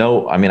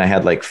 no, I mean, I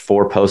had like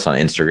 4 posts on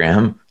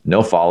Instagram,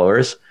 no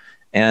followers.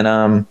 And,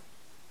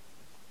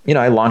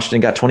 I launched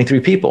and got 23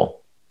 people.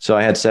 So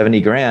I had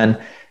 70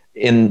 grand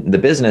in the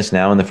business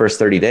now in the first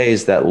 30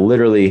 days that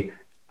literally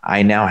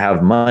I now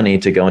have money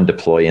to go and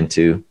deploy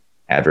into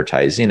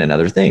advertising and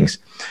other things.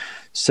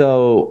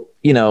 So,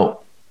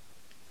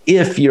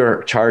 if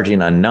you're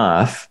charging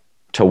enough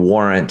to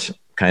warrant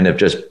kind of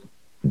just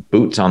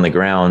boots on the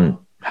ground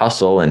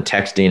hustle and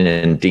texting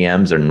and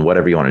DMs and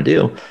whatever you want to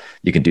do,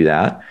 you can do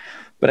that.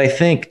 But I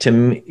think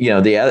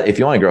if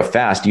you want to grow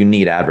fast, you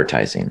need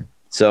advertising.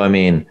 So, I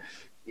mean,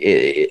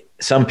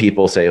 some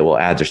people say, well,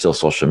 ads are still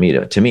social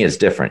media. To me, it's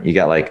different. You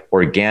got like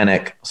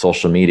organic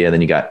social media,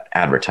 then you got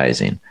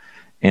advertising.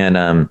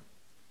 And,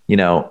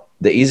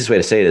 the easiest way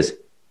to say it is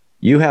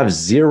you have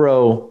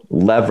 0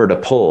 lever to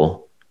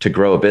pull to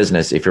grow a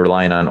business if you're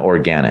relying on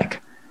organic.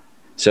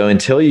 So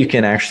until you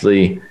can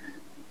actually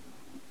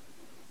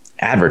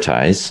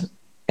advertise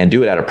and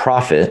do it at a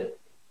profit,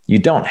 you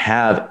don't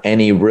have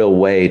any real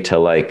way to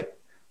like,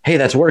 hey,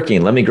 that's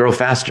working, let me grow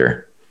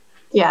faster.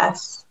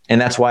 Yes.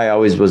 And that's why I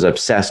always was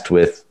obsessed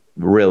with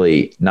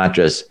really not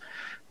just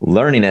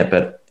learning it,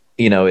 but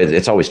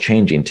it's always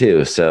changing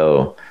too.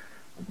 So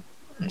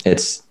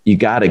you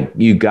got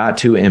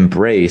to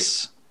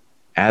embrace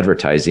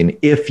advertising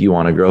if you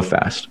want to grow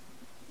fast.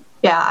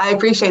 Yeah, I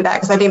appreciate that,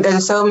 because I think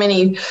there's so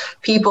many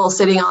people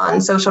sitting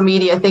on social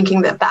media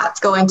thinking that that's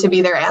going to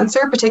be their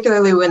answer,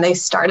 particularly when they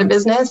start a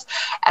business.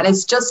 And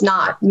it's just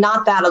not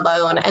that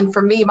alone. And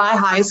for me, my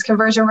highest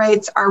conversion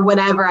rates are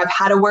whenever I've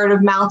had a word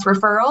of mouth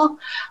referral.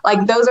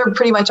 Like those are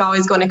pretty much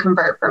always going to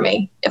convert for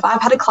me. If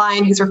I've had a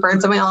client who's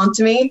referred someone on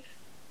to me,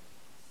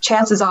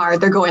 chances are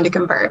they're going to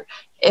convert.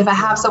 If I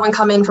have someone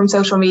come in from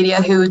social media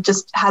who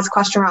just has a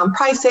question around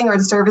pricing or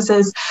the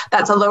services,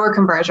 that's a lower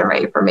conversion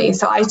rate for me.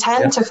 So I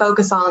tend to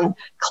focus on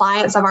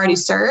clients I've already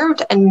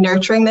served and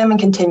nurturing them and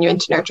continuing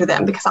to nurture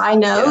them, because I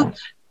know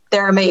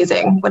they're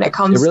amazing when it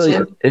comes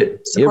to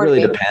it really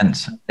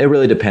depends. It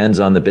really depends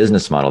on the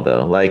business model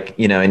though. Like,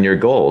 and your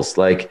goals,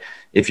 like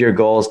if your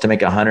goal is to make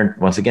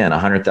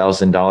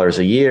 $100,000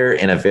 a year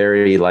in a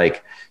very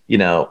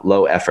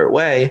low effort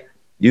way,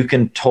 you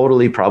can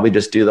totally probably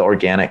just do the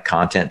organic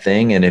content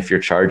thing. And if you're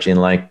charging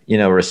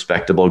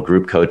respectable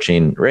group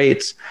coaching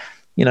rates,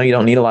 you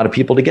don't need a lot of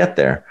people to get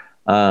there.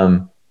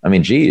 If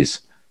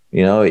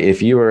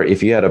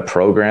you had a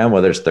program,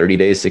 whether it's 30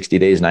 days, 60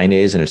 days, 9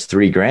 days, and it's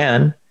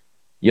 $3,000,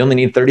 you only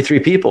need 33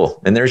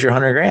 people and there's your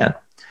 $100,000.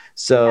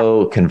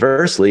 So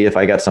conversely, if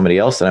I got somebody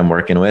else that I'm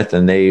working with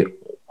and they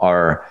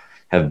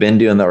have been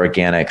doing the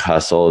organic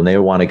hustle and they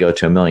want to go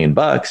to $1 million,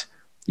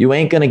 you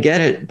ain't going to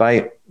get it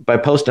by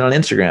posting on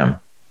Instagram.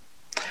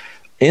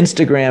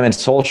 Instagram and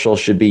social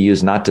should be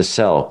used not to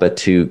sell, but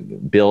to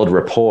build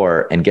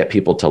rapport and get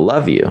people to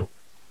love you.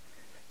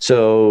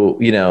 So,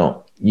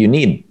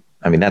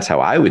 that's how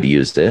I would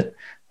use it.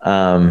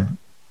 And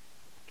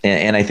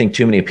I think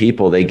too many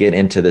people, they get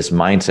into this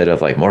mindset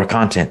of like more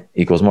content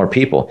equals more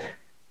people.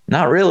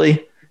 Not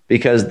really,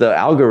 because the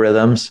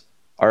algorithms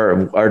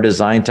are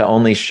designed to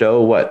only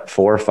show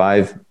 4 or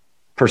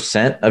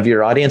 5% of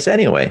your audience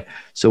anyway.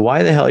 So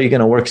why the hell are you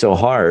going to work so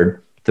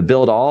hard to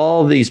build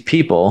all these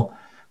people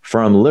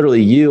from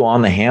literally you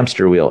on the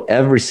hamster wheel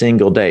every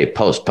single day?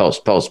 Post. That's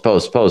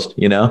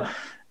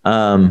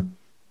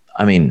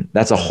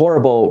a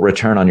horrible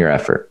return on your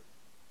effort.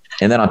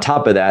 And then on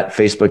top of that,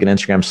 Facebook and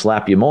Instagram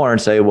slap you more and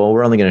say, well,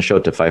 we're only going to show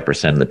it to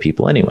 5% of the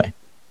people anyway.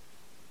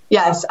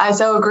 Yes, I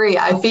so agree.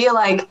 I feel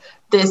like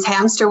this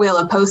hamster wheel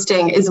of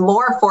posting is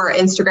more for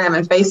Instagram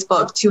and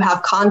Facebook to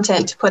have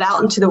content to put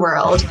out into the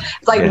world.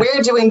 It's like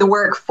we're doing the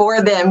work for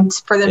them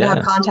to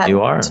have content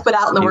to put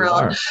out in the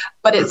world,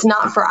 but it's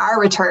not for our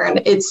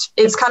return. It's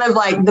kind of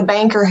like the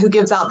banker who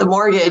gives out the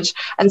mortgage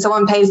and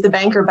someone pays the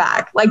banker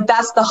back. Like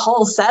that's the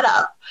whole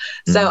setup.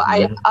 So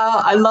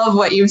I love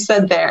what you've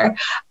said there.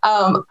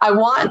 I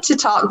want to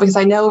talk, because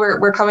I know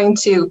we're coming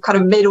to kind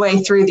of midway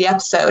through the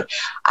episode.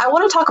 I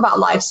want to talk about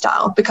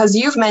lifestyle, because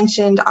you've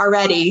mentioned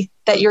already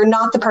that you're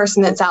not the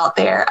person that's out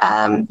there.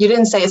 You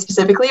didn't say it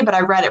specifically, but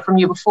I read it from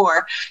you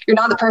before. You're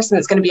not the person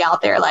that's going to be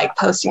out there like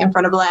posting in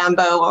front of a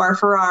Lambo or a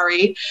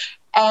Ferrari.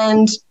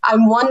 And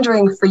I'm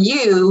wondering for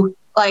you,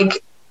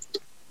 like,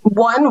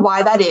 one,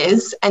 why that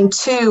is, and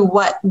two,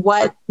 what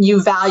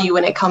you value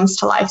when it comes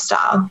to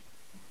lifestyle.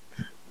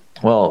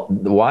 Well,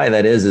 why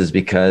that is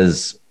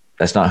because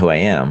that's not who I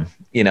am,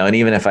 and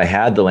even if I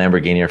had the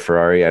Lamborghini or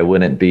Ferrari, I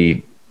wouldn't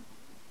be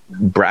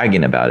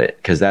bragging about it,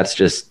 because that's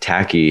just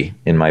tacky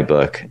in my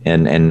book,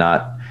 and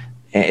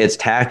it's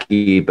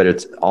tacky, but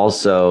it's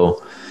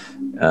also,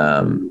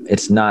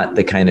 it's not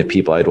the kind of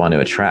people I'd want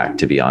to attract,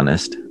 to be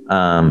honest. It's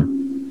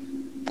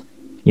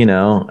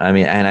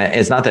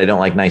not that I don't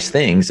like nice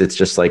things. It's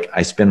just like,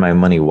 I spend my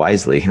money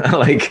wisely.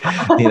 I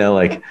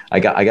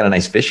got a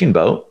nice fishing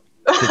boat.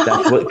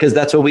 Because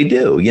that's what we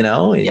do, it's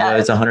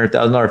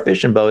 $100,000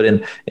 fishing boat,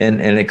 and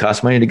it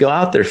costs money to go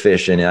out there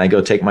fishing. And I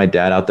go take my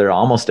dad out there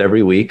almost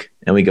every week,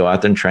 and we go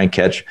out there and try and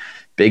catch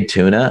big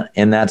tuna.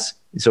 And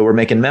so we're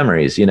making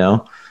memories,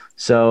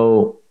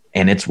 so,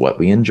 and it's what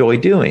we enjoy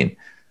doing.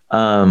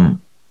 What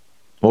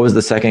was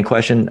the second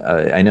question?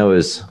 I know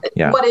is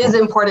what is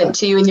important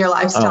to you in your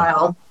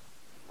lifestyle?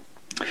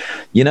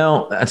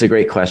 That's a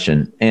great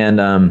question.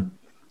 And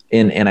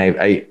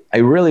I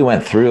really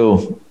went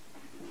through,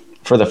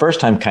 for the first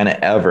time kind of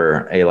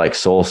ever, a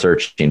soul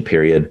searching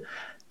period.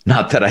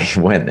 Not that I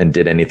went and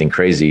did anything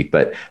crazy,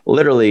 but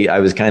literally I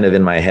was kind of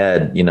in my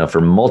head, for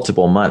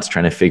multiple months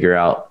trying to figure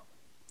out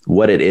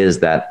what it is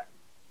that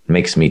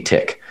makes me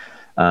tick.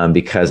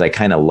 Because I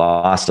kind of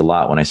lost a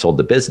lot when I sold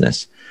the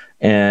business,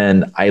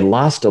 and I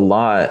lost a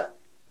lot,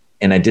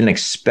 and I didn't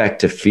expect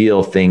to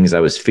feel things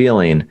I was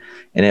feeling.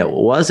 And it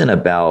wasn't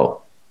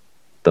about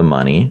the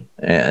money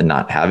and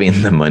not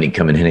having the money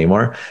coming in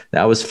anymore.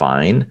 That was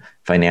fine.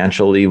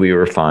 Financially, we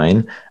were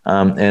fine.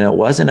 And it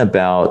wasn't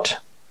about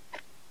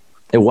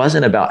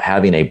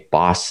having a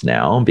boss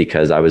now,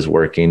 because I was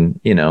working,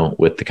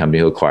 with the company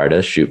who acquired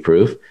us,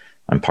 Shootproof.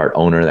 I'm part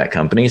owner of that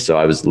company. So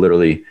I was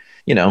literally,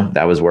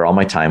 that was where all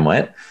my time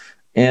went.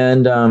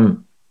 And,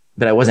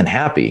 but I wasn't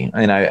happy.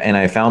 And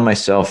I found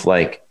myself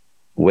like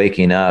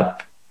waking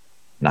up,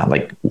 not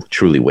like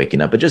truly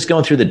waking up, but just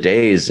going through the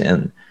days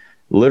and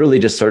literally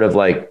just sort of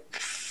like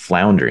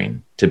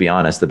floundering, to be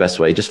honest, the best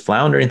way, just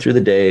floundering through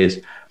the days.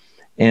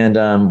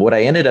 And what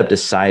I ended up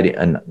deciding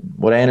and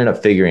what I ended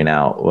up figuring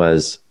out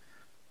was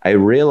I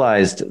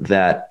realized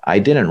that I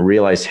didn't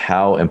realize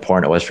how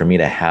important it was for me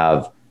to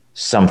have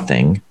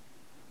something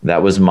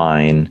that was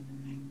mine,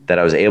 that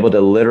I was able to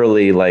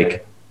literally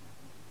like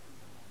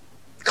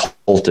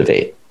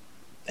cultivate.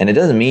 And it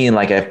doesn't mean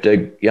like I have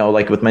to,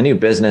 like with my new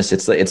business,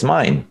 it's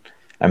mine.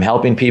 I'm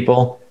helping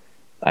people.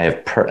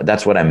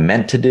 That's what I'm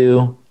meant to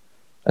do.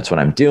 That's what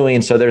I'm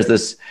doing. So there's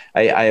this,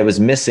 I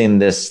was missing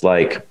this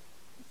like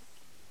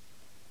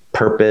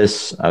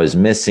purpose. I was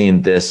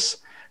missing this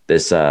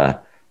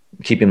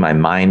keeping my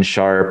mind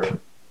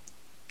sharp.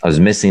 I was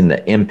missing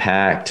the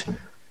impact.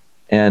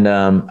 And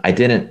I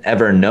didn't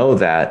ever know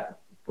that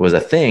was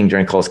a thing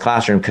during Cole's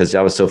Classroom because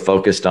I was so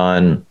focused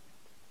on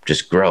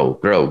just grow,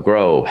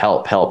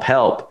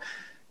 help.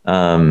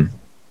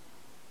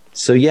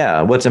 So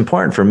yeah, what's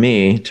important for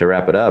me, to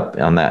wrap it up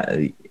on that,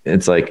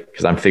 it's like,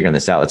 because I'm figuring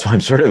this out, that's why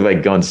I'm sort of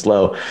like going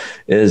slow,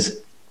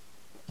 is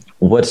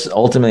what's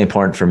ultimately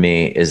important for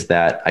me is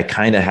that I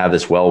kind of have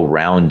this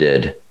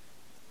well-rounded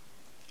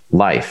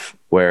life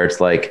where it's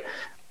like,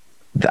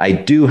 I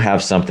do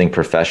have something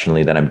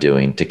professionally that I'm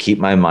doing to keep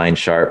my mind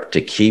sharp,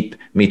 to keep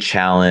me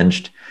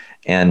challenged,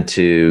 and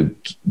to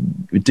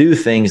do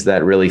things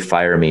that really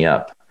fire me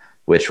up,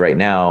 which right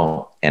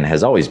now, and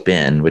has always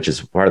been, which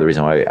is part of the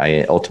reason why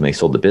I ultimately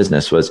sold the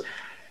business, was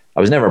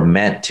I was never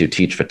meant to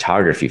teach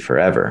photography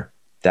forever.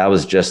 That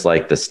was just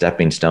like the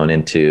stepping stone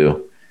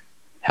into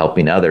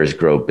helping others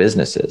grow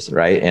businesses,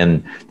 right?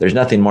 And there's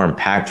nothing more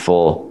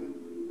impactful,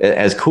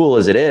 as cool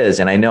as it is.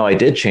 And I know I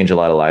did change a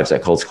lot of lives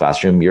at Cole's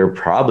Classroom. You're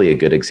probably a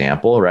good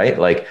example, right?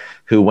 Like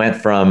who went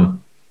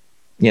from,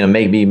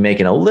 maybe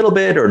making a little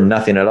bit or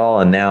nothing at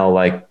all, and now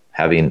like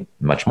having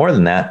much more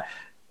than that.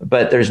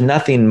 But there's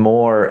nothing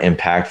more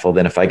impactful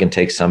than if I can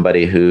take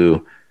somebody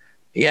who,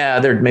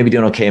 they're maybe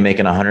doing okay,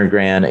 making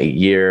 $100,000 a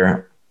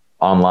year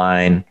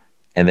online,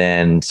 and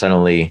then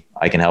suddenly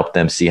I can help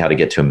them see how to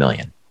get to $1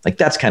 million. Like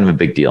that's kind of a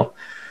big deal.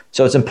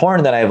 So it's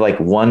important that I have like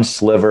one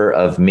sliver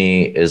of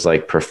me is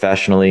like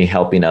professionally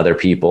helping other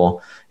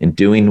people and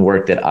doing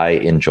work that I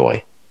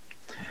enjoy.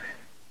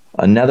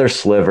 Another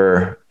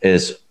sliver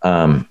is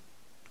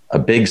a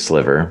big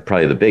sliver,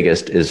 probably the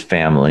biggest, is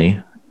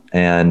family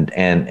and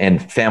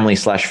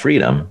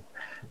family/freedom,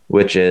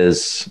 which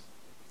is,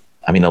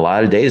 a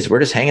lot of days we're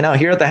just hanging out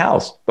here at the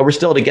house, but we're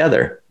still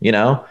together,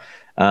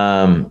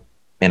 and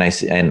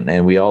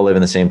we all live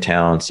in the same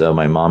town. So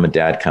my mom and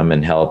dad come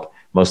and help,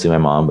 mostly my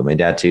mom, but my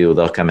dad too.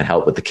 They'll come and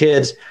help with the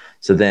kids.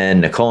 So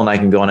then Nicole and I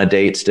can go on a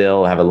date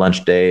still, have a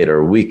lunch date,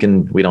 or we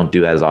don't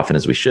do that as often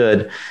as we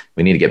should.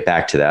 We need to get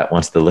back to that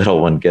once the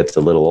little one gets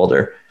a little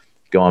older,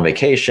 go on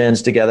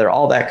vacations together,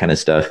 all that kind of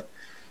stuff.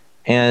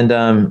 And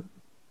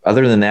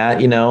other than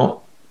that,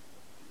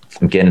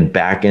 I'm getting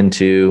back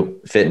into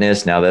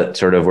fitness now that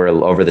sort of we're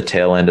over the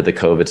tail end of the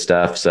COVID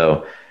stuff.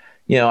 So,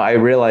 I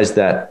realized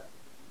that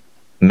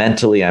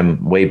mentally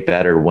I'm way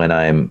better when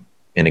I'm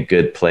in a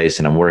good place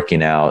and I'm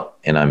working out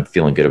and I'm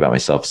feeling good about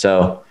myself.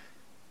 So,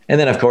 and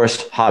then of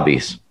course,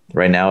 hobbies.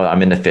 Right now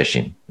I'm into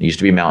fishing. It used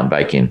to be mountain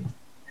biking.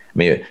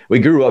 We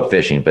grew up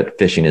fishing, but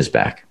fishing is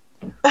back.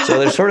 So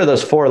there's sort of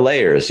those 4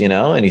 layers,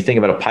 and you think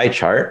about a pie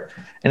chart,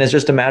 and it's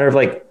just a matter of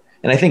like,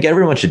 and I think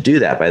everyone should do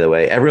that, by the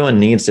way. Everyone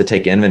needs to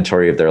take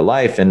inventory of their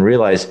life and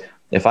realize,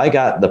 if I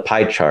got the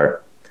pie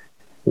chart,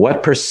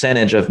 what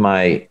percentage of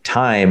my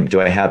time do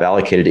I have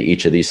allocated to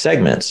each of these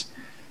segments?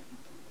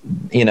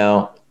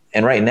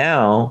 And right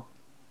now,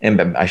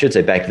 and I should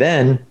say back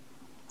then,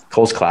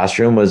 Cole's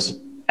Classroom was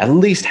at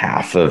least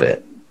half of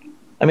it.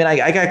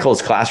 I got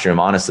Cole's Classroom,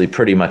 honestly,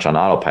 pretty much on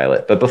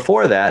autopilot. But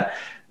before that,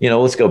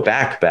 let's go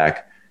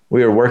back.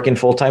 We were working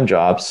full-time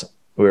jobs.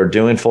 We were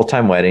doing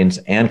full-time weddings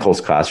and Cole's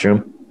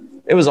Classroom.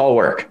 It was all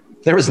work.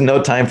 There was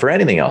no time for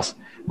anything else.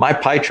 My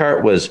pie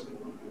chart was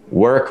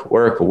work.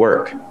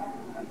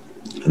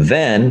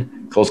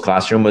 Then Cole's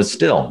Classroom was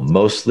still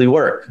mostly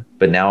work.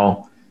 But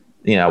now,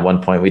 at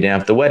one point we didn't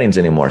have the weddings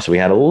anymore. So we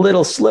had a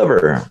little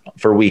sliver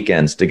for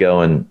weekends to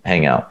go and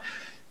hang out.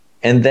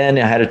 And then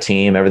I had a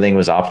team. Everything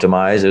was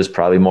optimized. It was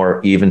probably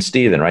more even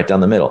Steven right down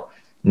the middle.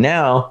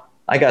 Now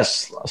I got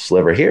a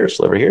sliver here.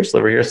 So,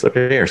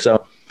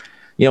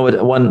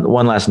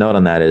 one last note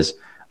on that is,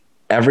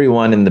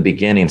 everyone in the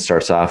beginning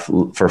starts off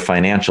for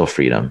financial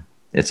freedom.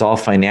 It's all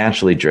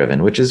financially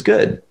driven, which is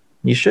good.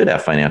 You should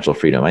have financial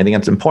freedom. I think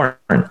that's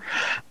important.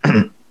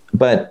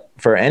 But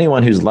for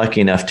anyone who's lucky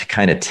enough to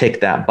kind of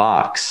tick that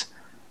box,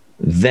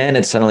 then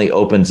it suddenly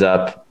opens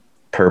up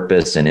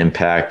purpose and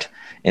impact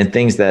and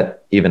things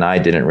that even I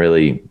didn't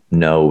really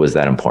know was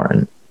that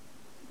important.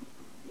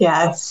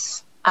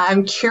 Yes.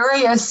 I'm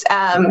curious.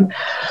 I'm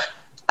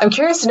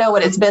curious to know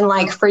what it's been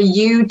like for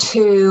you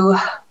to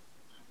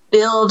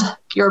build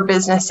your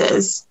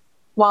businesses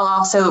while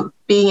also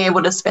being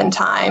able to spend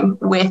time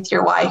with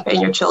your wife and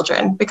your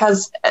children?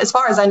 Because as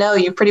far as I know,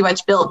 you pretty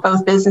much built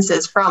both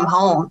businesses from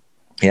home.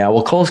 Yeah,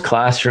 well, Cole's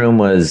Classroom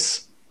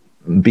was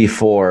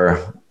before,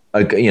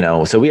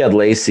 so we had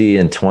Lacey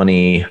in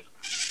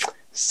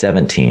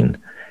 2017.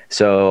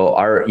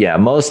 So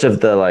most of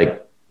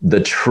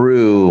the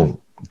true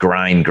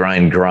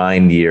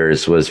grind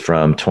years was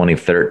from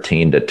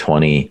 2013 to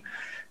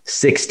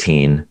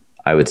 2016,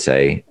 I would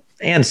say,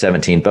 and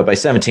 17. But by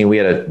 17, we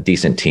had a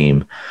decent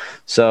team.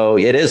 So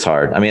it is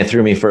hard. I mean, it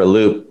threw me for a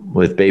loop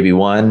with baby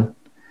one.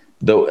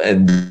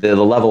 The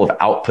level of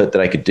output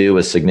that I could do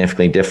was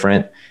significantly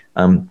different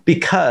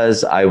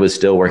because I was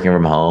still working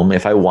from home.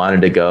 If I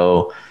wanted to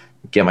go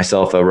get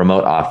myself a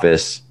remote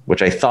office,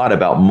 which I thought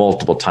about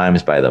multiple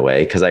times, by the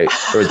way, because there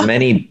was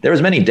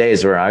many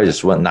days where I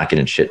just was not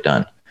getting shit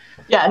done.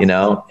 Yeah.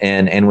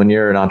 And when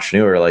you're an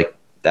entrepreneur, like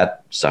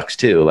that sucks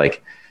too.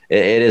 Like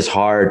it is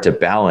hard to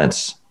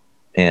balance.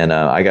 And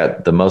I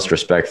got the most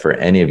respect for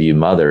any of you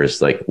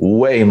mothers, like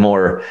way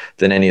more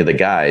than any of the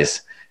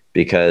guys,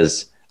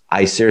 because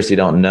I seriously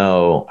don't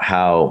know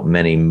how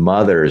many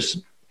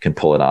mothers can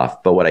pull it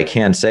off. But what I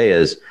can say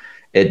is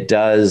it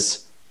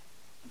does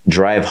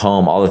drive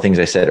home all the things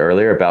I said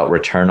earlier about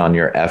return on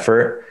your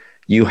effort.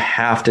 You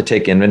have to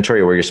take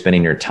inventory of where you're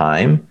spending your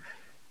time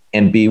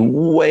and be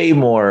way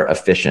more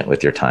efficient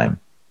with your time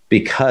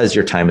because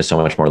your time is so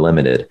much more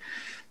limited.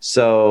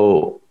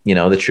 So,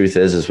 the truth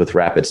is with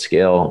Rapid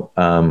Scale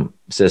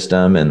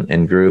system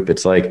and group,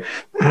 it's like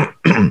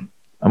I'm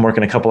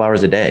working a couple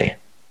hours a day,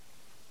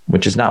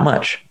 which is not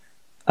much.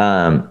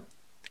 And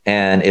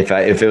if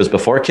it was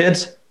before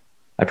kids,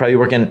 I'd probably be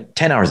working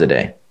 10 hours a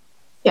day.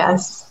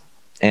 Yes.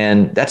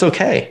 And that's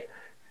okay.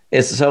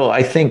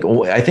 I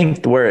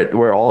think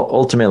where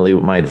ultimately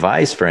my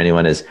advice for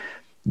anyone is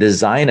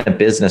design a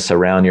business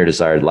around your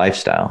desired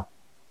lifestyle.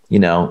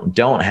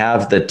 Don't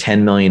have the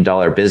 $10 million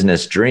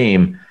business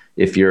dream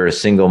if you're a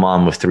single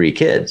mom with 3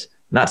 kids.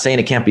 Not saying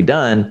it can't be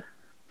done,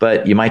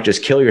 but you might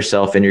just kill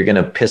yourself and you're going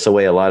to piss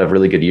away a lot of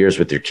really good years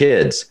with your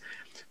kids.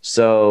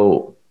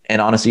 So,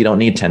 and honestly, you don't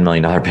need $10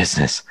 million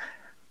business.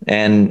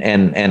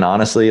 And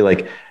honestly,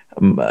 like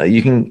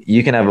you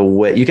can have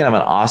an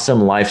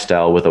awesome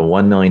lifestyle with a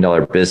 $1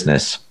 million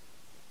business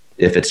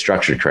if it's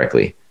structured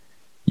correctly.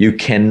 You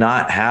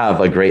cannot have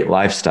a great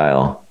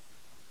lifestyle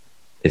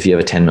if you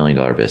have a $10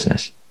 million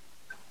business,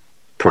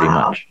 pretty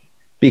much,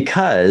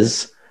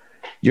 because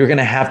you're going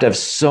to have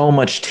so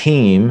much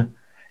team.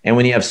 And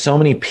when you have so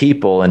many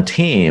people and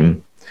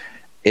team,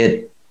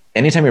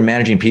 anytime you're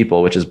managing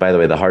people, which is, by the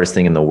way, the hardest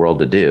thing in the world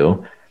to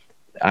do.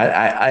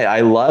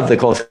 I love the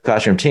Cole's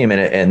Classroom team,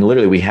 and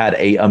literally we had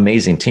an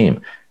amazing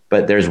team.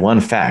 But there's one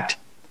fact: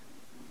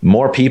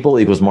 more people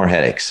equals more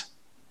headaches.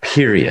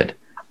 Period.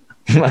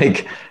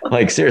 like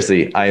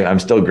seriously, I'm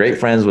still great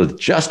friends with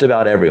just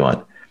about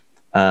everyone.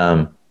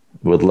 Would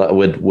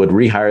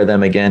rehire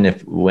them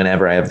again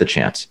whenever I have the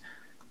chance.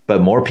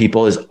 But more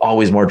people is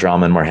always more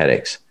drama and more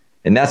headaches,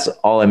 and that's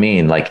all I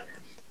mean. Like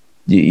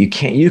you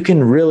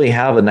can really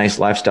have a nice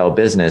lifestyle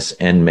business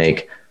and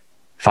make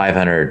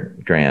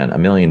 $500,000, $1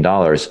 million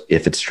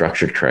if it's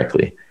structured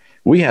correctly.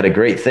 We had a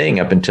great thing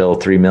up until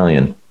 3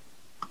 million,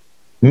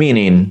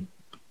 meaning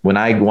when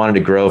I wanted to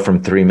grow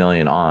from 3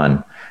 million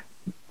on,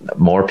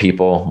 more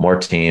people, more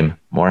team,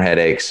 more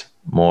headaches,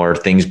 more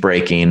things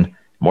breaking,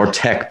 more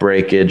tech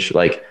breakage,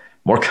 like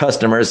more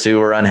customers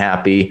who are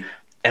unhappy.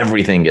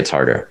 Everything gets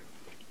harder.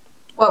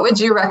 What would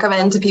you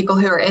recommend to people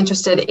who are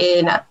interested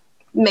in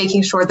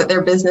making sure that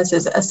their business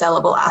is a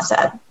sellable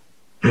asset?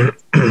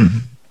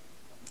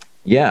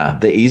 Yeah,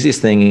 the easiest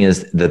thing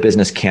is the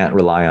business can't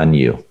rely on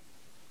you.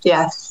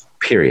 Yes.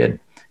 Period.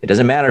 It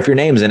doesn't matter if your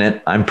name's in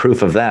it. I'm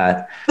proof of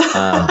that.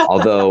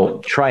 Although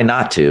try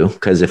not to,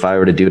 because if I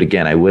were to do it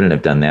again, I wouldn't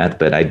have done that.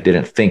 But I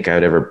didn't think I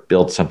would ever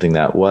build something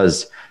that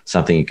was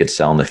something you could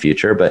sell in the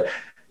future. But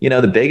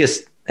the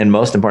biggest and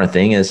most important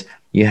thing is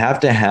you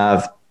have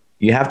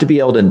to be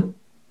able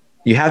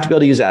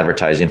to use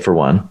advertising for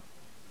one,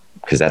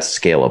 because that's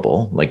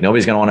scalable. Like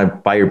nobody's going to want to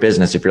buy your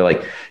business if you're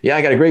like, yeah,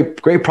 I got a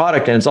great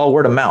product and it's all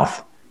word of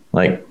mouth.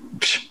 Like,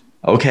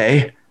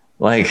 okay.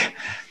 Like,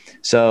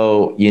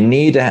 so you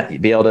need to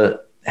be able to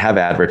have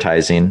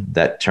advertising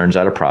that turns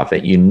out a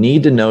profit. You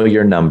need to know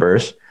your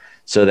numbers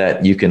so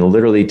that you can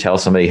literally tell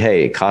somebody,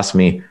 hey, it costs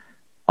me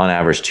on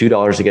average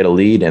 $2 to get a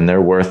lead and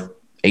they're worth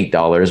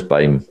 $8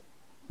 by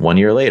 1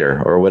 year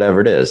later or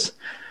whatever it is.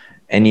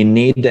 And you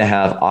need to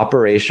have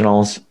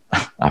operationals.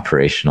 I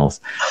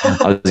was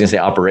going to say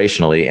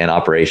operationally and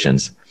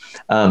operations.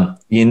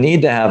 You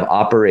need to have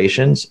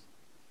operations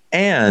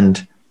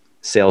and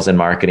sales and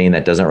marketing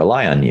that doesn't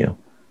rely on you.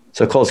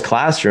 So Cole's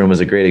Classroom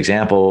is a great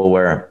example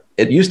where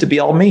it used to be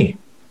all me.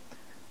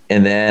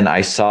 And then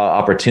I saw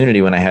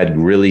opportunity when I had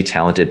really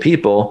talented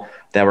people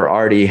that were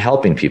already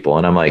helping people.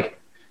 And I'm like,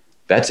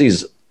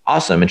 Betsy's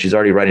awesome. And she's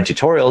already writing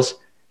tutorials.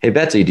 Hey,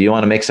 Betsy, do you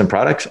want to make some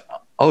products?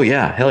 Oh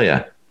yeah. Hell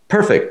yeah.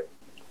 Perfect.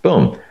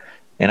 Boom.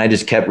 And I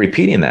just kept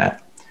repeating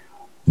that.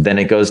 Then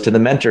it goes to the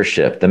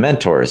mentorship, the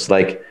mentors.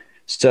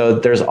 So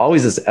there's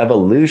always this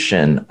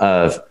evolution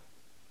of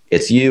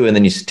It's you, and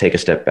then you take a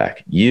step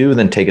back. You,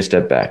 then take a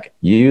step back.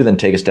 You, then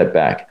take a step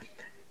back.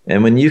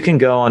 And when you can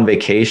go on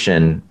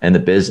vacation and the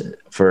business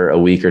for a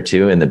week or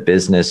two, and the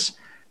business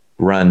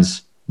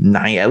runs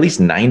at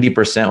least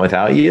 90%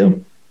 without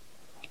you,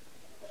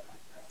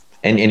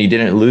 and you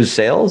didn't lose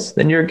sales,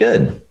 then you're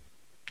good.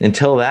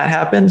 Until that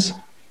happens,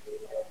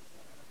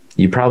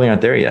 you probably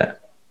aren't there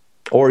yet,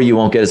 or you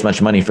won't get as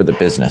much money for the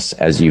business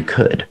as you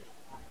could.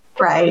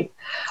 Right.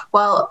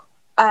 Well,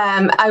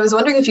 I was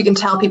wondering if you can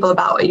tell people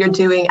about what you're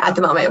doing at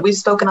the moment. We've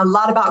spoken a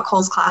lot about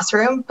Cole's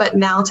Classroom, but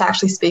now to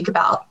actually speak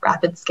about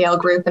Rapid Scale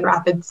Group and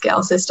Rapid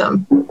Scale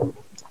System.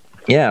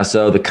 Yeah.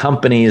 So the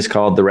company is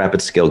called the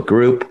Rapid Scale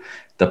Group.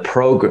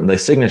 The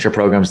signature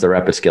program is the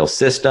Rapid Scale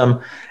System.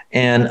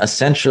 And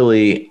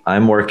essentially,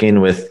 I'm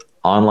working with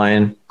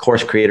online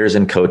course creators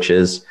and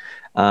coaches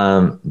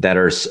that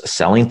are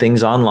selling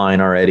things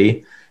online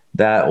already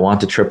that want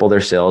to triple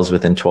their sales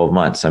within 12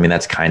 months. I mean,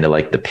 that's kind of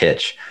like the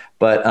pitch.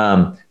 But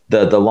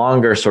the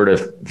longer sort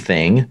of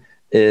thing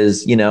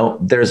is,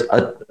 here's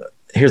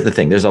the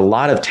thing. There's a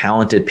lot of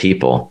talented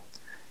people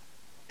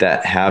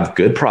that have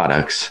good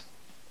products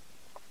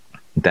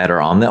that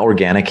are on the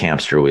organic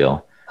hamster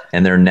wheel,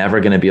 and they're never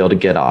going to be able to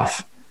get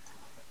off.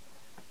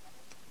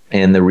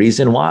 And the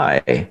reason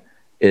why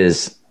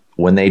is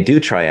when they do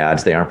try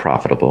ads, they aren't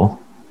profitable.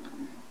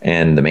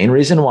 And the main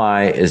reason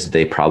why is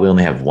they probably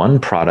only have one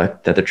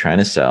product that they're trying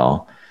to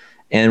sell.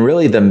 And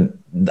really,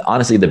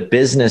 honestly, the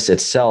business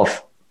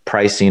itself,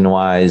 pricing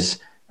wise,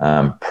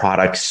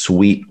 product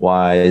suite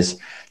wise,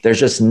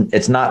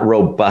 it's not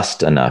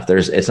robust enough.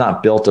 It's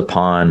not built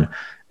upon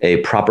a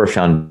proper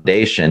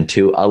foundation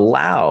to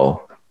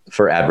allow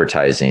for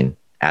advertising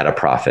at a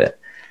profit.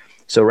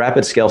 So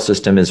Rapid Scale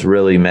System is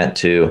really meant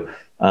to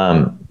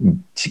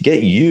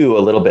get you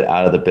a little bit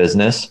out of the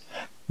business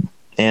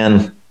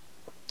and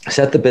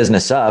set the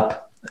business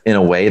up in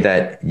a way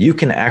that you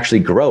can actually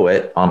grow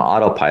it on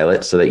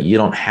autopilot, so that you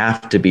don't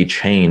have to be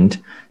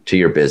chained to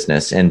your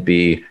business and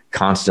be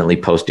constantly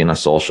posting on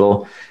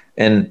social.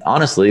 And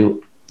honestly,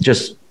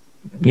 just,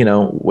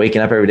 waking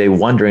up every day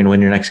wondering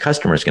when your next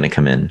customer is going to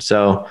come in.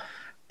 So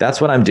that's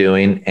what I'm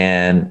doing.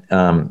 And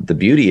the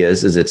beauty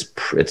is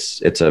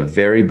it's a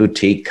very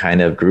boutique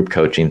kind of group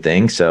coaching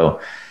thing. So,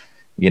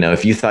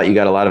 if you thought you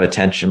got a lot of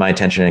my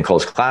attention in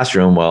Cole's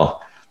Classroom,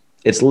 well,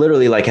 it's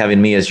literally like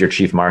having me as your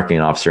chief marketing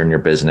officer in your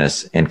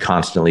business and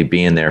constantly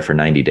being there for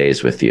 90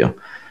 days with you.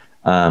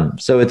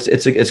 So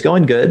it's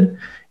going good.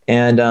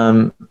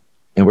 And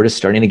we're just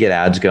starting to get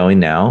ads going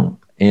now.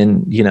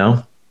 And,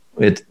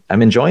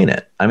 I'm enjoying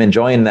it. I'm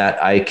enjoying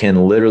that I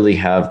can literally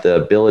have the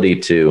ability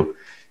to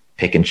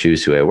pick and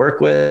choose who I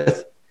work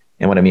with.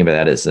 And what I mean by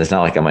that is, it's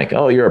not like I'm like,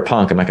 oh, you're a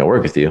punk, I'm not going to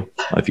work with you.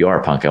 Well, if you are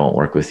a punk, I won't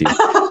work with you.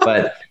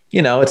 But,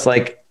 it's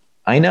like,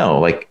 I know,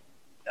 like,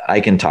 I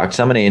can talk to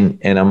somebody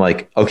and I'm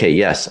like, okay,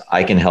 yes,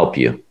 I can help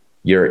you.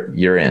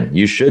 You're in.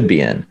 You should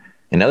be in.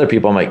 And other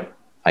people, I'm like,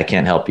 I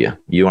can't help you.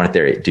 You aren't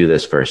there. Do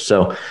this first.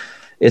 So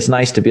it's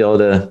nice to be able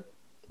to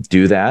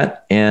do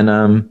that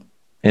and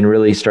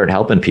really start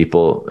helping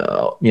people,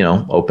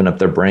 open up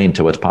their brain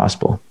to what's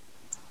possible.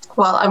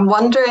 Well, I'm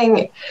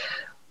wondering,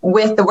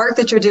 with the work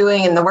that you're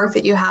doing and the work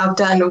that you have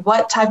done,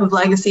 what type of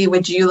legacy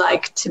would you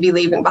like to be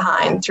leaving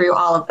behind through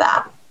all of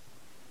that?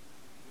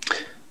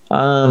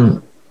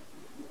 I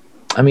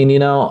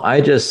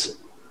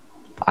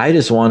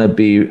just want to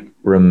be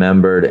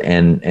remembered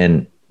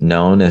and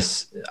known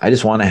as, I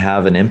just want to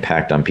have an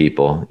impact on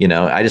people.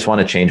 I just want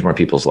to change more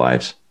people's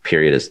lives,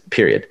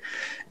 period.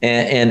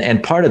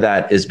 And part of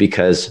that is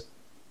because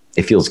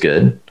it feels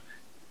good.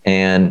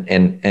 And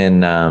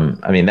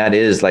that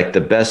is like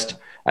the best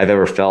I've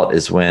ever felt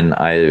is when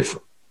I've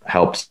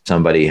helped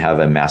somebody have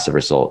a massive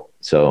result.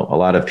 So a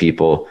lot of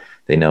people,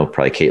 they know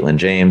probably Caitlin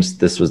James.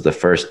 This was the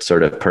first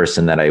sort of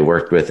person that I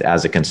worked with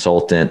as a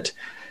consultant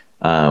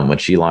when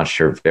she launched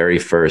her very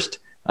first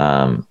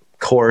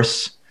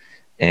course.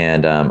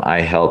 And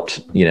I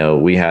helped,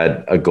 we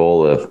had a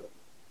goal of,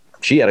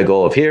 she had a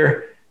goal of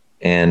here,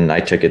 and I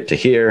took it to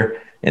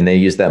here, and they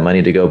used that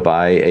money to go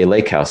buy a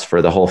lake house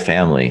for the whole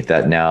family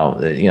that now,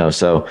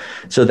 so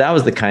that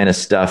was the kind of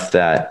stuff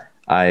that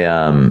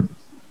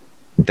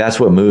that's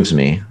what moves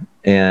me.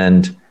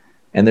 And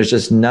there's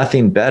just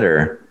nothing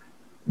better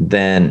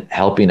than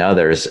helping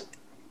others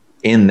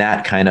in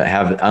that kind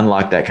of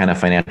unlock that kind of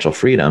financial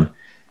freedom.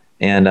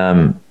 And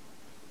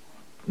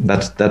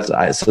that's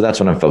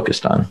what I'm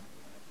focused on.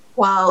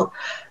 Well,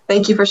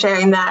 thank you for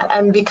sharing that.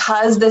 And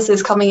because this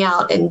is coming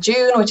out in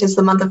June, which is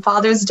the month of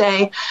Father's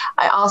Day,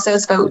 I also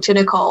spoke to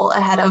Nicole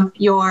ahead of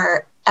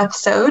your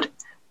episode.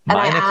 And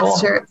I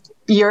asked her,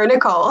 you're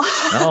Nicole.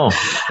 Oh,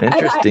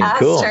 interesting. I asked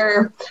Cool.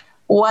 her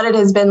what it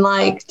has been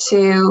like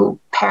to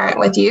parent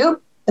with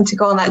you and to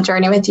go on that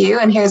journey with you.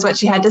 And here's what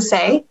she had to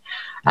say.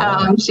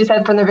 She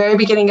said, from the very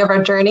beginning of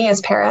our journey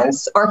as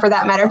parents, or for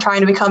that matter,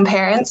 trying to become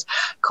parents,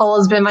 Cole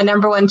has been my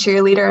number one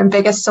cheerleader and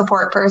biggest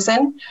support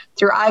person.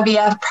 Through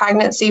IVF,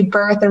 pregnancy,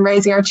 birth, and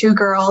raising our two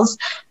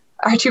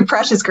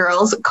precious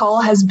girls, Cole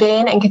has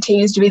been and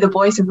continues to be the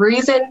voice of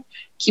reason,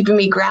 keeping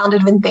me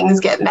grounded when things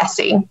get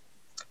messy.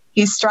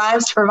 He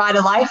strives to provide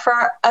a life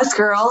for us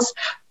girls,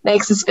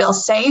 makes us feel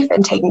safe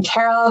and taken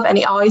care of, and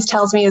he always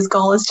tells me his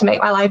goal is to make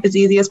my life as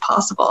easy as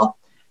possible.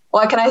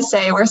 What can I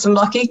say? We're some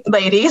lucky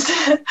ladies.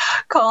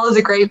 Cole is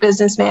a great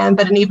businessman,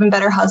 but an even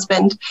better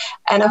husband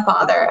and a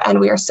father, and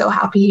we are so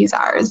happy he's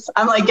ours.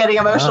 I'm like getting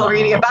emotional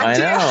reading it back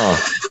to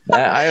you.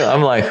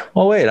 I'm like,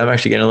 well, wait, I'm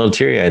actually getting a little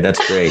teary-eyed.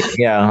 That's great.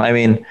 Yeah, I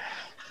mean,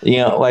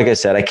 like I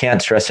said, I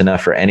can't stress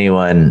enough for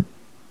anyone,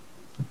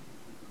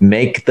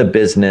 make the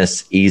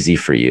business easy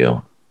for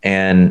you.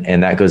 And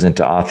that goes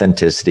into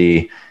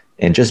authenticity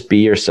and just be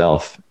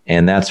yourself.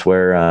 And that's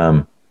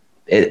where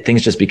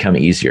things just become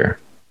easier.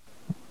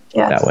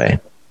 Yes. That way.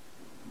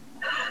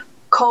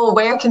 Cole,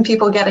 where can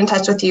people get in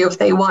touch with you if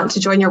they want to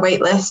join your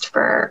wait list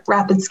for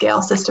Rapid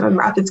Scale System and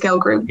Rapid Scale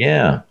Group?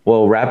 Yeah.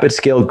 Well,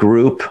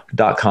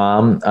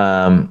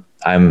 rapidscalegroup.com.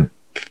 I'm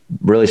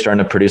really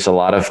starting to produce a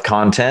lot of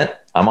content.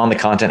 I'm on the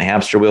content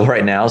hamster wheel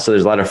right now. So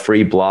there's a lot of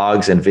free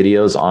blogs and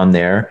videos on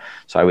there.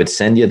 So I would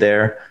send you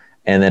there.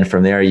 And then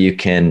from there, you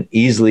can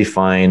easily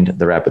find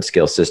the Rapid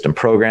Scale System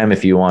program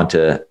if you want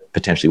to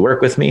potentially work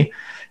with me.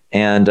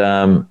 And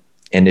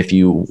if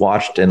you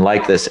watched and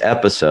liked this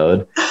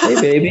episode, hey,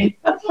 baby.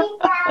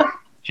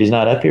 She's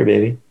not up here,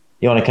 baby.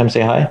 You want to come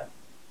say hi?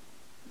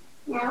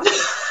 No.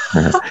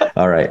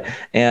 All right.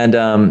 And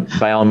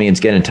by all means,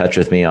 get in touch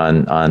with me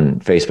on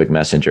Facebook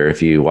Messenger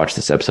if you watched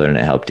this episode and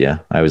it helped you.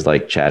 I was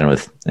like chatting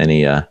with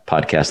any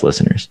podcast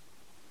listeners.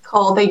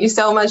 Cole, thank you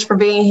so much for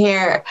being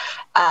here.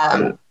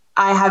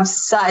 I have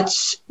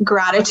such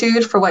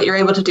gratitude for what you're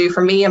able to do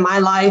for me in my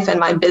life and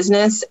my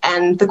business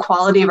and the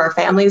quality of our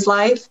family's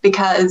life,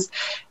 because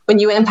when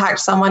you impact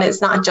someone,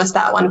 it's not just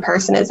that one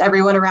person, it's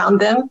everyone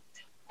around them.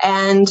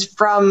 And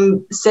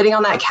from sitting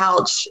on that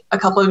couch a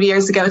couple of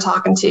years ago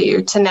talking to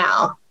you to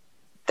now,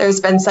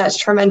 there's been such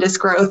tremendous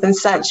growth and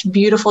such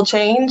beautiful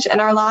change in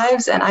our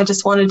lives. And I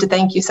just wanted to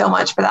thank you so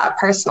much for that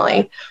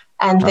personally.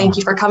 And thank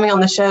you for coming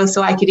on the show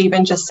so I could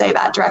even just say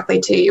that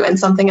directly to you and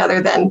something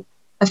other than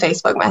a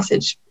Facebook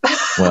message.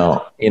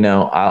 Well,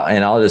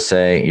 I'll just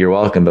say you're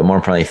welcome, but more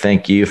importantly,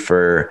 thank you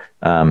for,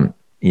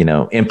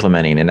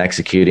 implementing and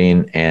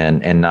executing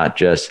and not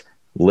just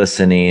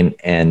listening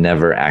and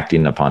never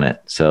acting upon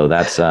it. So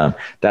that's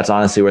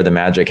honestly where the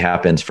magic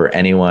happens for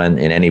anyone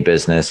in any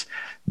business.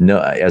 No,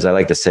 as I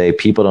like to say,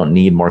 people don't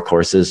need more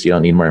courses. You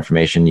don't need more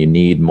information. You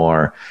need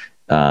more,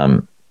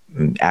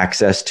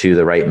 access to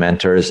the right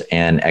mentors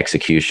and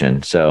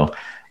execution. So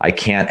I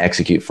can't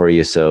execute for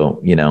you.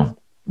 So,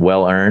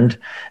 well earned,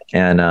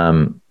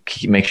 and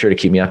make sure to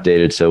keep me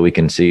updated so we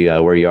can see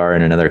where you are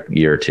in another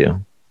year or two.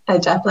 I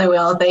definitely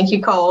will. Thank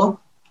you, Cole.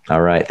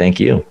 All right.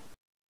 Thank you.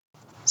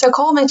 So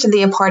Cole mentioned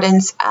the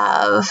importance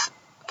of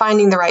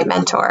finding the right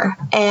mentor.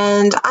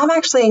 And I'm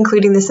actually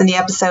including this in the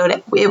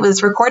episode. It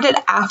was recorded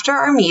after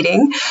our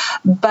meeting,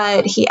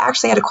 but he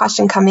actually had a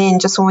question come in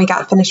just when we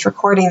got finished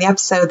recording the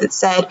episode that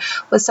said,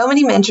 with so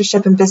many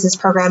mentorship and business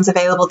programs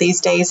available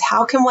these days,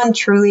 how can one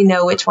truly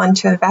know which one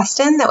to invest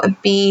in that would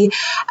be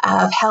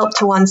of help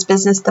to one's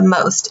business the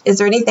most? Is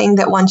there anything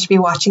that one should be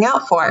watching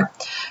out for?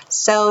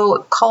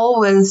 So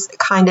Cole was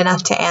kind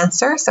enough to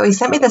answer. So he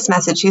sent me this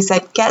message. He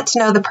said, get to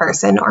know the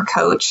person or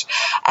coach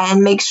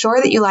and make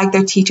sure that you like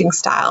their teaching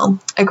style.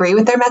 Agree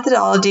with their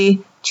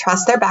methodology,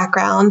 trust their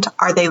background,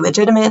 are they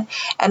legitimate?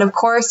 And of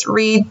course,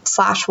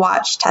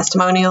 read/watch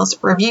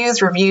testimonials, reviews.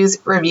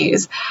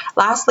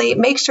 Lastly,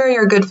 make sure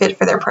you're a good fit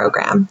for their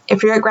program.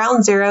 If you're at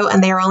ground zero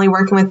and they are only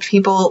working with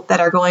people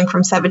that are going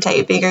from 7 to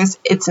 8 figures,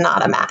 it's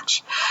not a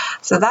match.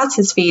 So that's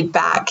his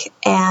feedback.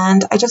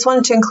 And I just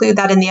wanted to include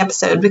that in the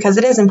episode because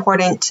it is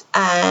important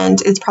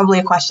and it's probably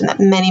a question that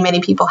many,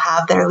 many people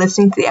have that are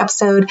listening to the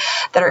episode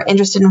that are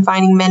interested in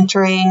finding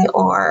mentoring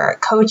or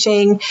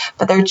coaching,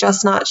 but they're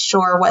just not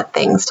sure what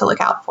things to look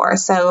out for.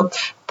 So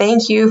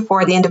thank you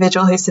for the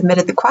individual who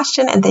submitted the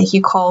question, and thank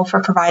you, Cole,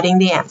 for providing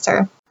the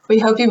answer. We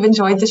hope you've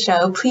enjoyed the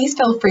show. Please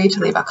feel free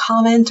to leave a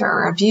comment or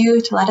a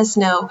review to let us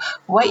know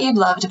what you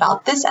loved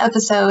about this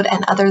episode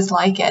and others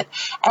like it.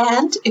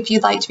 And if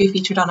you'd like to be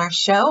featured on our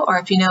show, or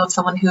if you know of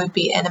someone who would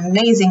be an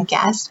amazing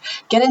guest,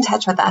 get in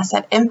touch with us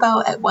at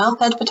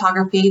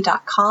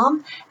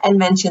info@wellfedphotography.com and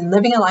mention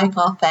Living a Life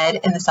Well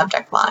Fed in the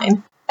subject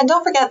line. And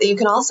don't forget that you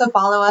can also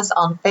follow us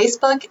on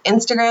Facebook,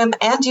 Instagram,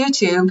 and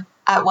YouTube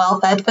at Well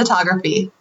Fed Photography.